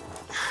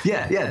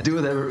 Yeah, do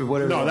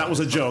whatever. No, that was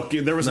a joke.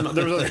 There was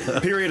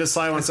a period of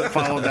silence that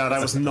followed that I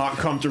was not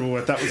comfortable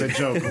with. That was a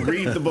joke.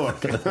 Read the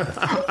book.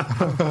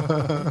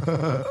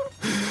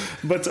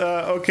 But,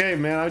 okay,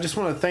 man, I just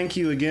want to thank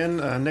you again,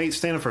 Nate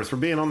Staniforth, for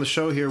being on the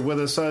show here with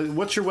us.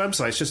 What's your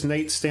website? It's just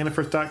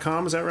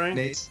NateStaniforth.com, is that right?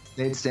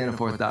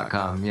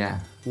 NateStaniforth.com,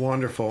 yeah.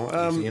 Wonderful.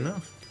 Easy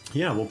enough.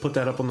 Yeah, we'll put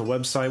that up on the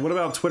website. What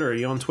about Twitter? Are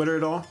you on Twitter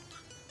at all?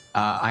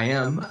 I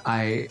am.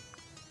 I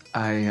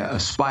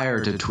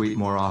aspire to tweet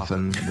more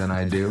often than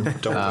I do.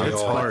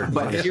 It's hard.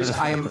 But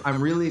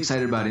I'm really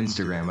excited about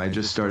Instagram. I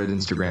just started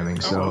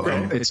Instagramming, so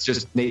it's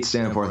just Nate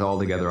Staniforth all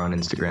together on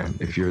Instagram,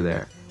 if you're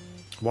there.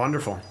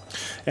 Wonderful.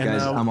 And,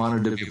 Guys, I'm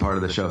honored to be part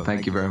of the show.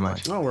 Thank you very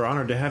much. Oh, we're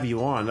honored to have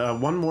you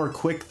on. One more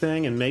quick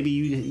thing, and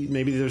maybe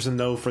there's a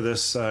no for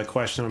this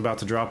question I'm about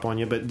to drop on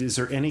you, but is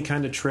there any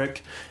kind of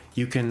trick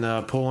you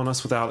can pull on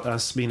us without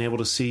us being able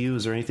to see you?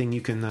 Is there anything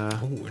you can...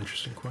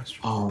 Interesting question.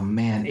 Oh,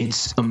 man,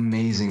 it's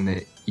amazing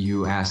that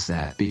you asked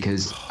that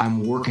because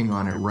I'm working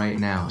on it right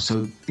now.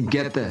 So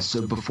get this.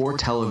 So before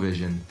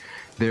television,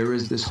 there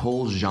is this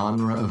whole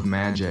genre of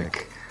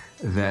magic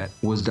that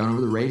was done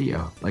over the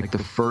radio. Like the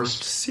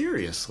first...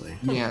 Seriously?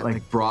 Yeah,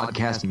 like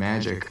broadcast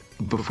magic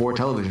before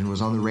television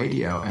was on the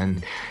radio.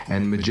 And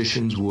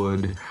magicians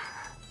would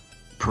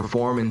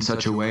perform in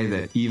such a way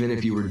that even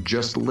if you were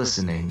just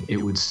listening, it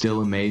would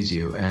still amaze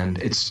you. And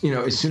it's,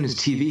 as soon as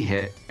TV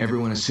hit,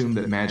 everyone assumed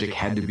that magic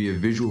had to be a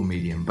visual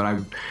medium. But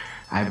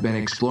I've been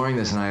exploring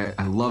this, and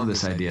I love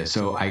this idea.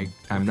 So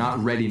I'm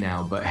not ready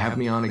now, but have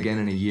me on again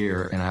in a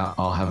year, and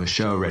I'll have a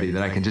show ready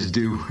that I can just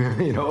do,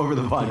 over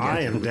the podcast. I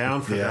am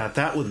down for that.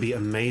 That would be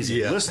amazing.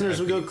 Yeah, Listeners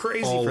would go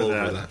crazy all for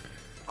over that.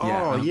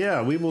 Yeah. Oh,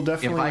 yeah, we will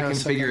definitely... If I can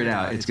figure it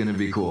out, it's going to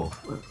be cool.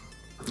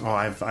 Oh,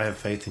 I have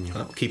faith in you.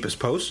 Well, keep us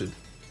posted.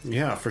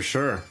 Yeah, for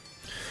sure.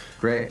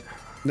 Great.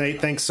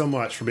 Nate, thanks so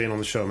much for being on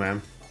the show,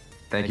 man.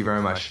 Thank you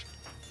very much.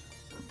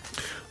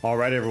 All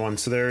right, everyone.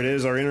 So there it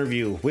is, our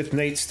interview with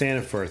Nate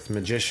Staniforth,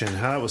 magician.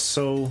 That was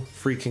so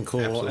freaking cool,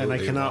 Absolutely, and I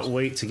cannot it was.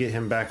 wait to get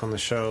him back on the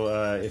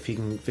show if he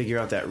can figure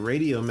out that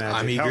radio magic.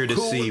 I'm eager to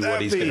see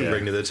what he's going to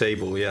bring to the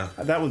table. Yeah,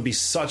 that would be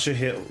such a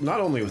hit, not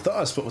only with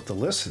us but with the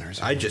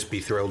listeners. I'd just be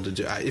thrilled to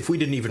do. If we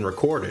didn't even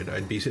record it,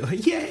 I'd be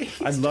like, yay!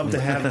 I'd love to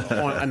have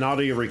an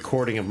audio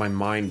recording of my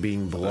mind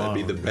being blown.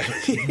 That'd be the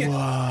best.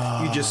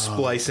 You just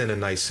splice in a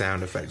nice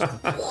sound effect.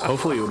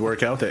 Hopefully, it would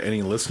work out that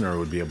any listener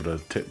would be able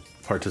to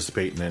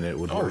participate in it. It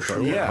would work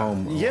sure. at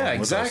home. Yeah, with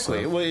exactly.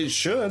 us, so. Well, it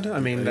should.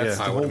 I mean, that's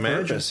the I whole would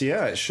imagine. purpose.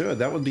 Yeah, it should.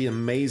 That would be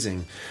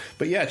amazing.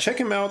 But yeah, check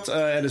him out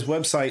at his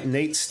website,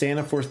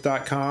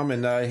 natestaniforth.com.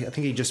 And I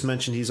think he just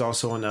mentioned he's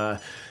also on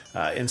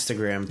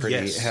Instagram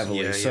pretty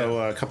heavily. Yeah, so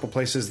yeah. A couple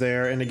places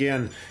there. And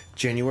again,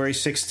 January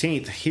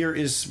 16th, here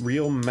is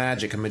Real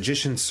Magic, a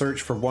magician's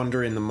search for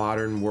wonder in the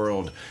modern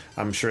world.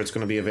 I'm sure it's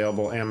going to be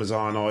available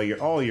Amazon, all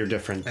your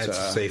different That's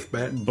a safe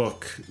bet.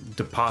 book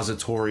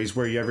depositories,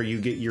 wherever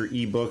you get your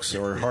ebooks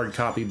or hard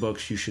copy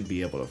books, you should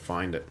be able to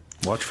find it.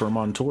 Watch for him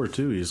on tour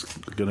too. He's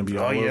going to be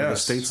all over the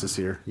States this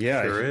year.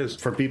 Yeah, Sure is.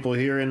 For people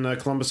here in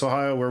Columbus,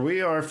 Ohio, where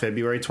we are,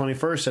 February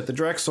 21st at the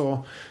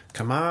Drexel.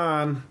 Come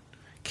on,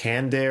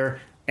 Candair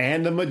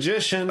and a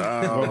magician.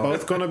 We're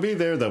both going to be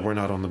there, though we're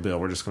not on the bill.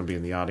 We're just going to be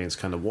in the audience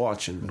kind of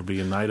watching. It'll be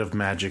a night of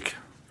magic.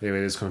 It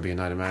is going to be a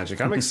night of magic.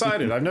 I'm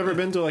excited. I've never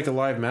been to like a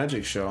live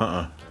magic show.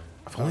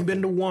 I've only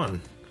been to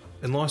one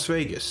in Las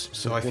Vegas,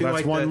 so I feel That's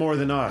like one that, more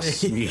than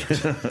us.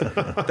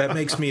 that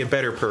makes me a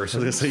better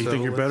person. So you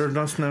think you're better than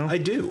us now? I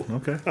do.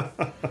 Okay.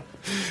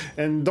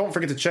 And don't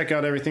forget to check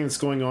out everything that's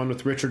going on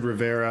with Richard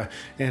Rivera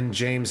and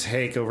James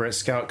Hake over at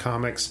Scout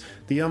Comics.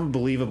 The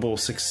unbelievable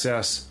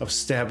success of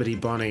Stabbity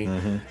Bunny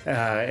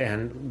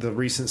and the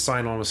recent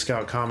sign-on with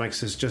Scout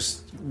Comics is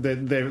just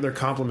they're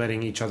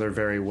complementing each other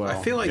very well.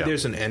 I feel like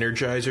there's an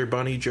Energizer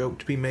Bunny joke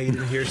to be made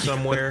in here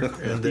somewhere,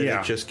 and then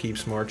Yeah. it just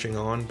keeps marching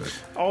on. But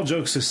All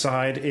jokes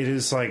aside, it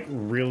is like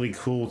really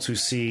cool to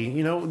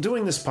see,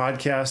 doing this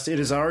podcast. It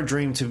is our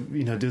dream to,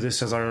 do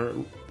this as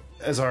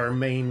our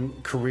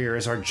main career,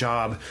 as our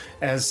job,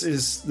 as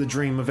is the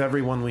dream of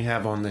everyone we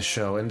have on this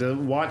show. And to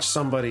watch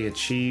somebody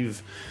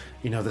achieve,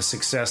 the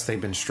success they've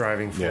been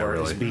striving for Yeah,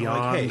 really. is beyond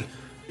Like, hey,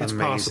 it's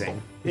amazing.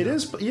 possible. It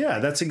is, yeah,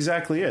 that's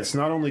exactly it. It's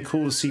not only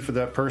cool to see for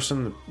that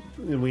person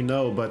we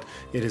know, but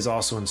it is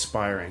also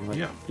inspiring. Like,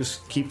 Yeah.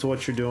 just keep to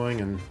what you're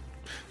doing and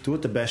do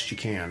it the best you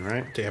can,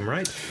 right? damn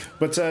right.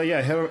 But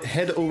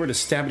head over to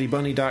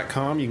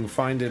StabbityBunny.com. You can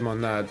find him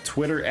on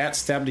Twitter at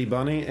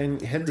StabbityBunny,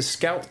 and head to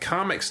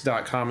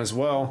ScoutComics.com as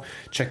well.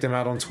 Check them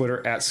out on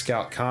Twitter at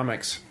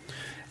ScoutComics.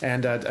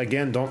 And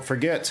again, don't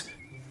forget,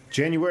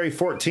 January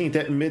 14th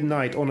at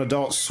midnight on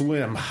Adult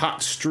Swim,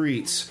 Hot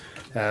Streets.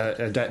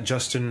 That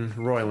Justin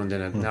Roiland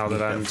in it. Now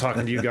that I'm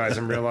talking to you guys,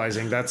 I'm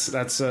realizing that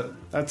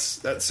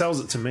sells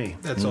it to me.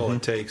 That's all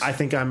it takes. I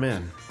think I'm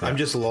in. I'm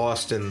just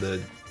lost in the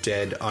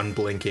dead,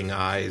 unblinking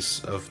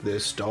eyes of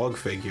this dog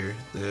figure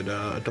that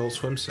Adult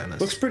Swim sent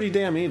us. Looks pretty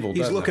damn evil.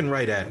 He's doesn't looking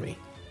right at me.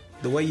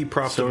 The way you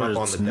propped So him up are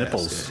on its the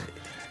nipples. desk.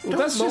 Well, Don't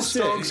that's most just it.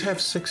 dogs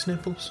have 6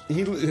 nipples?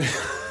 He,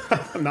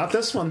 not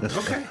this one.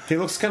 Okay. He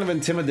looks kind of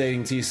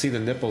intimidating till you see the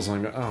nipples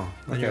and go, oh.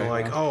 And Okay, you're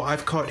like, well. oh,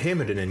 I've caught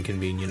him at an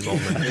inconvenient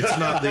moment. It's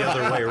not the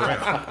other way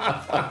around.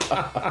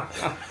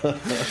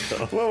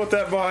 Well, with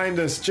that behind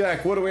us,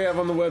 Jack, what do we have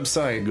on the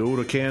website? Go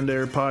to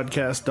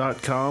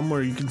candairpodcast.com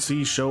where you can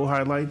see show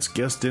highlights,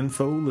 guest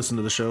info, listen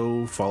to the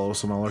show, follow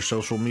us on all our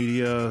social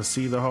media,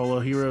 see the Hall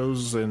of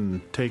Heroes,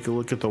 and take a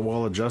look at the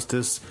Wall of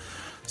Justice.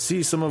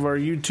 See some of our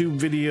YouTube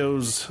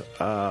videos.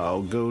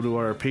 Go to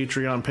our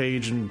Patreon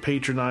page and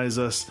patronize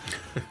us.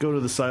 Go to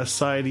the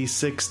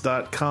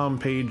Society6.com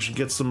page and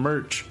get some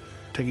merch.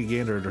 Take a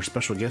gander at our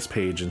special guest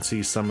page and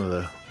see some of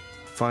the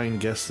fine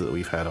guests that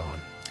we've had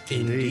on.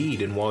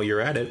 Indeed. And while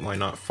you're at it, why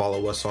not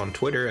follow us on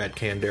Twitter at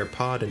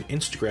CannedAirPod and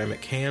Instagram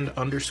at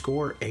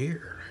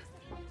canned_air.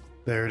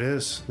 There it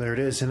is. There it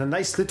is. And a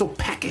nice little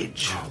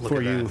package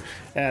for you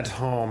at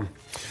home.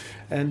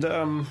 And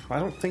I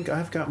don't think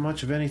I've got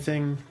much of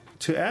anything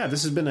to add.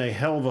 This has been a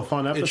hell of a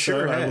fun episode. It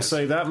sure has. I will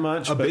say that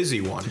much. A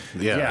busy one.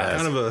 Yeah.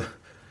 Kind of a...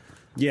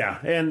 Yeah,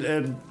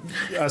 and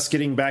us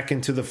getting back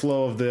into the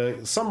flow of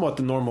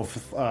the normal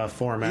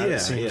format,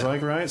 it seems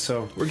like, right?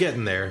 So we're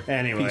getting there,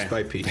 anyway, piece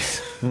by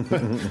piece.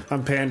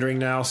 I'm pandering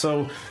now.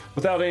 So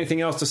without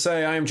anything else to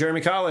say, I am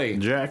Jeremy Colley.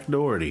 Jack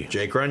Doherty.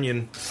 Jake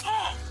Runyon.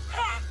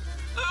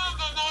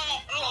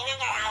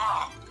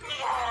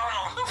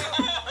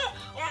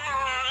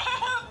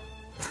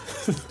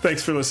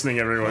 Thanks for listening,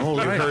 everyone.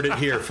 You heard it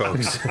here,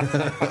 folks.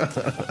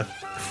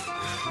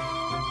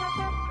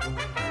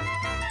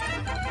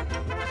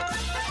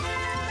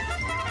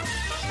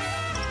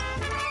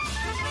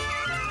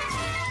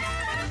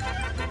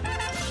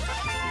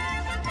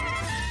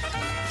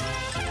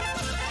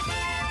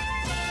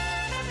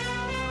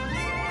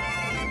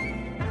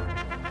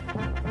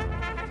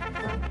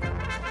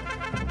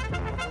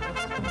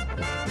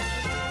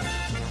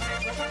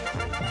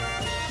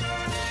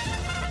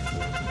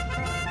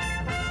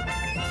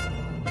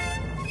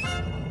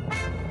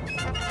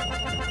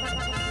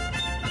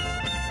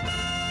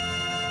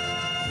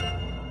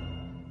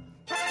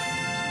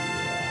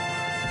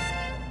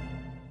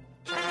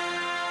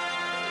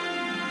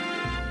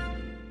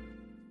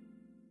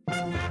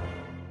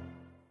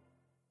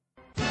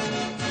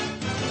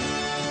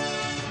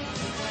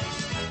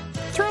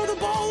 Throw the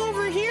ball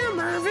over here,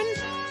 Mervin.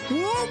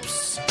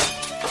 Whoops!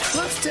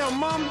 Let's tell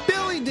Mom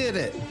Billy did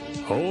it.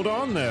 Hold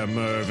on there,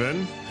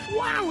 Mervin.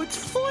 Wow, it's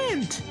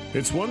Flint.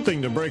 It's one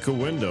thing to break a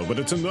window, but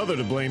it's another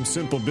to blame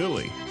Simple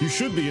Billy. You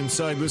should be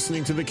inside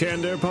listening to the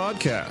Canned Air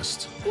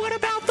podcast. What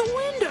about the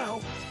window?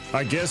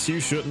 I guess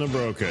you shouldn't have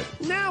broke it.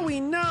 Now we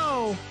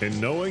know.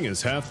 And knowing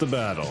is half the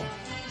battle.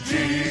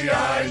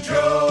 G.I.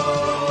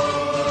 Joe!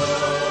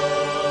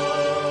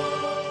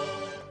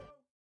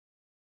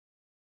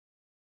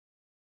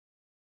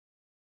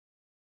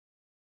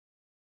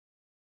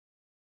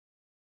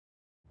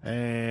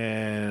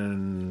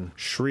 And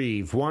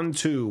Shreve. 1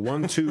 2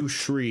 1 2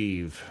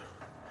 Shreve.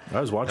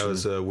 I was watching. That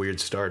was a weird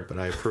start, but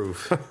I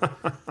approve.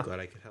 Glad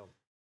I could help.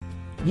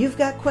 You've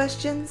got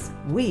questions,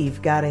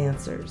 we've got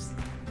answers.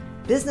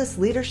 Business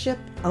leadership,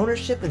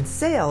 ownership, and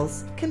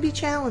sales can be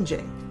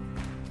challenging.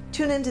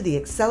 Tune into the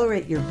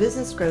Accelerate Your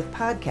Business Growth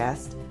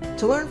podcast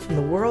to learn from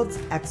the world's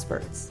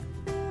experts.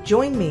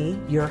 Join me,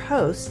 your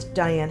host,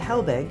 Diane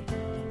Helbig,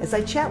 as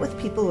I chat with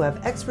people who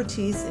have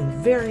expertise in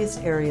various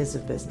areas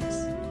of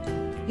business.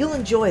 You'll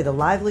enjoy the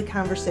lively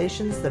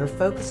conversations that are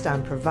focused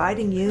on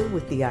providing you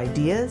with the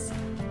ideas,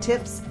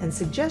 tips, and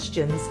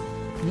suggestions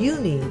you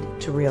need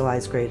to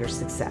realize greater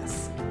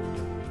success.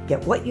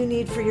 Get what you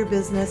need for your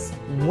business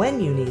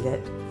when you need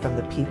it from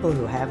the people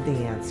who have the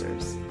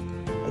answers.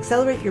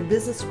 Accelerate Your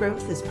Business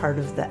Growth is part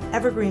of the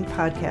Evergreen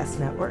Podcast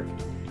Network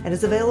and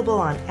is available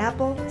on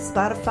Apple,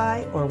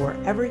 Spotify, or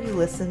wherever you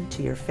listen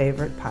to your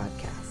favorite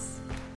podcasts.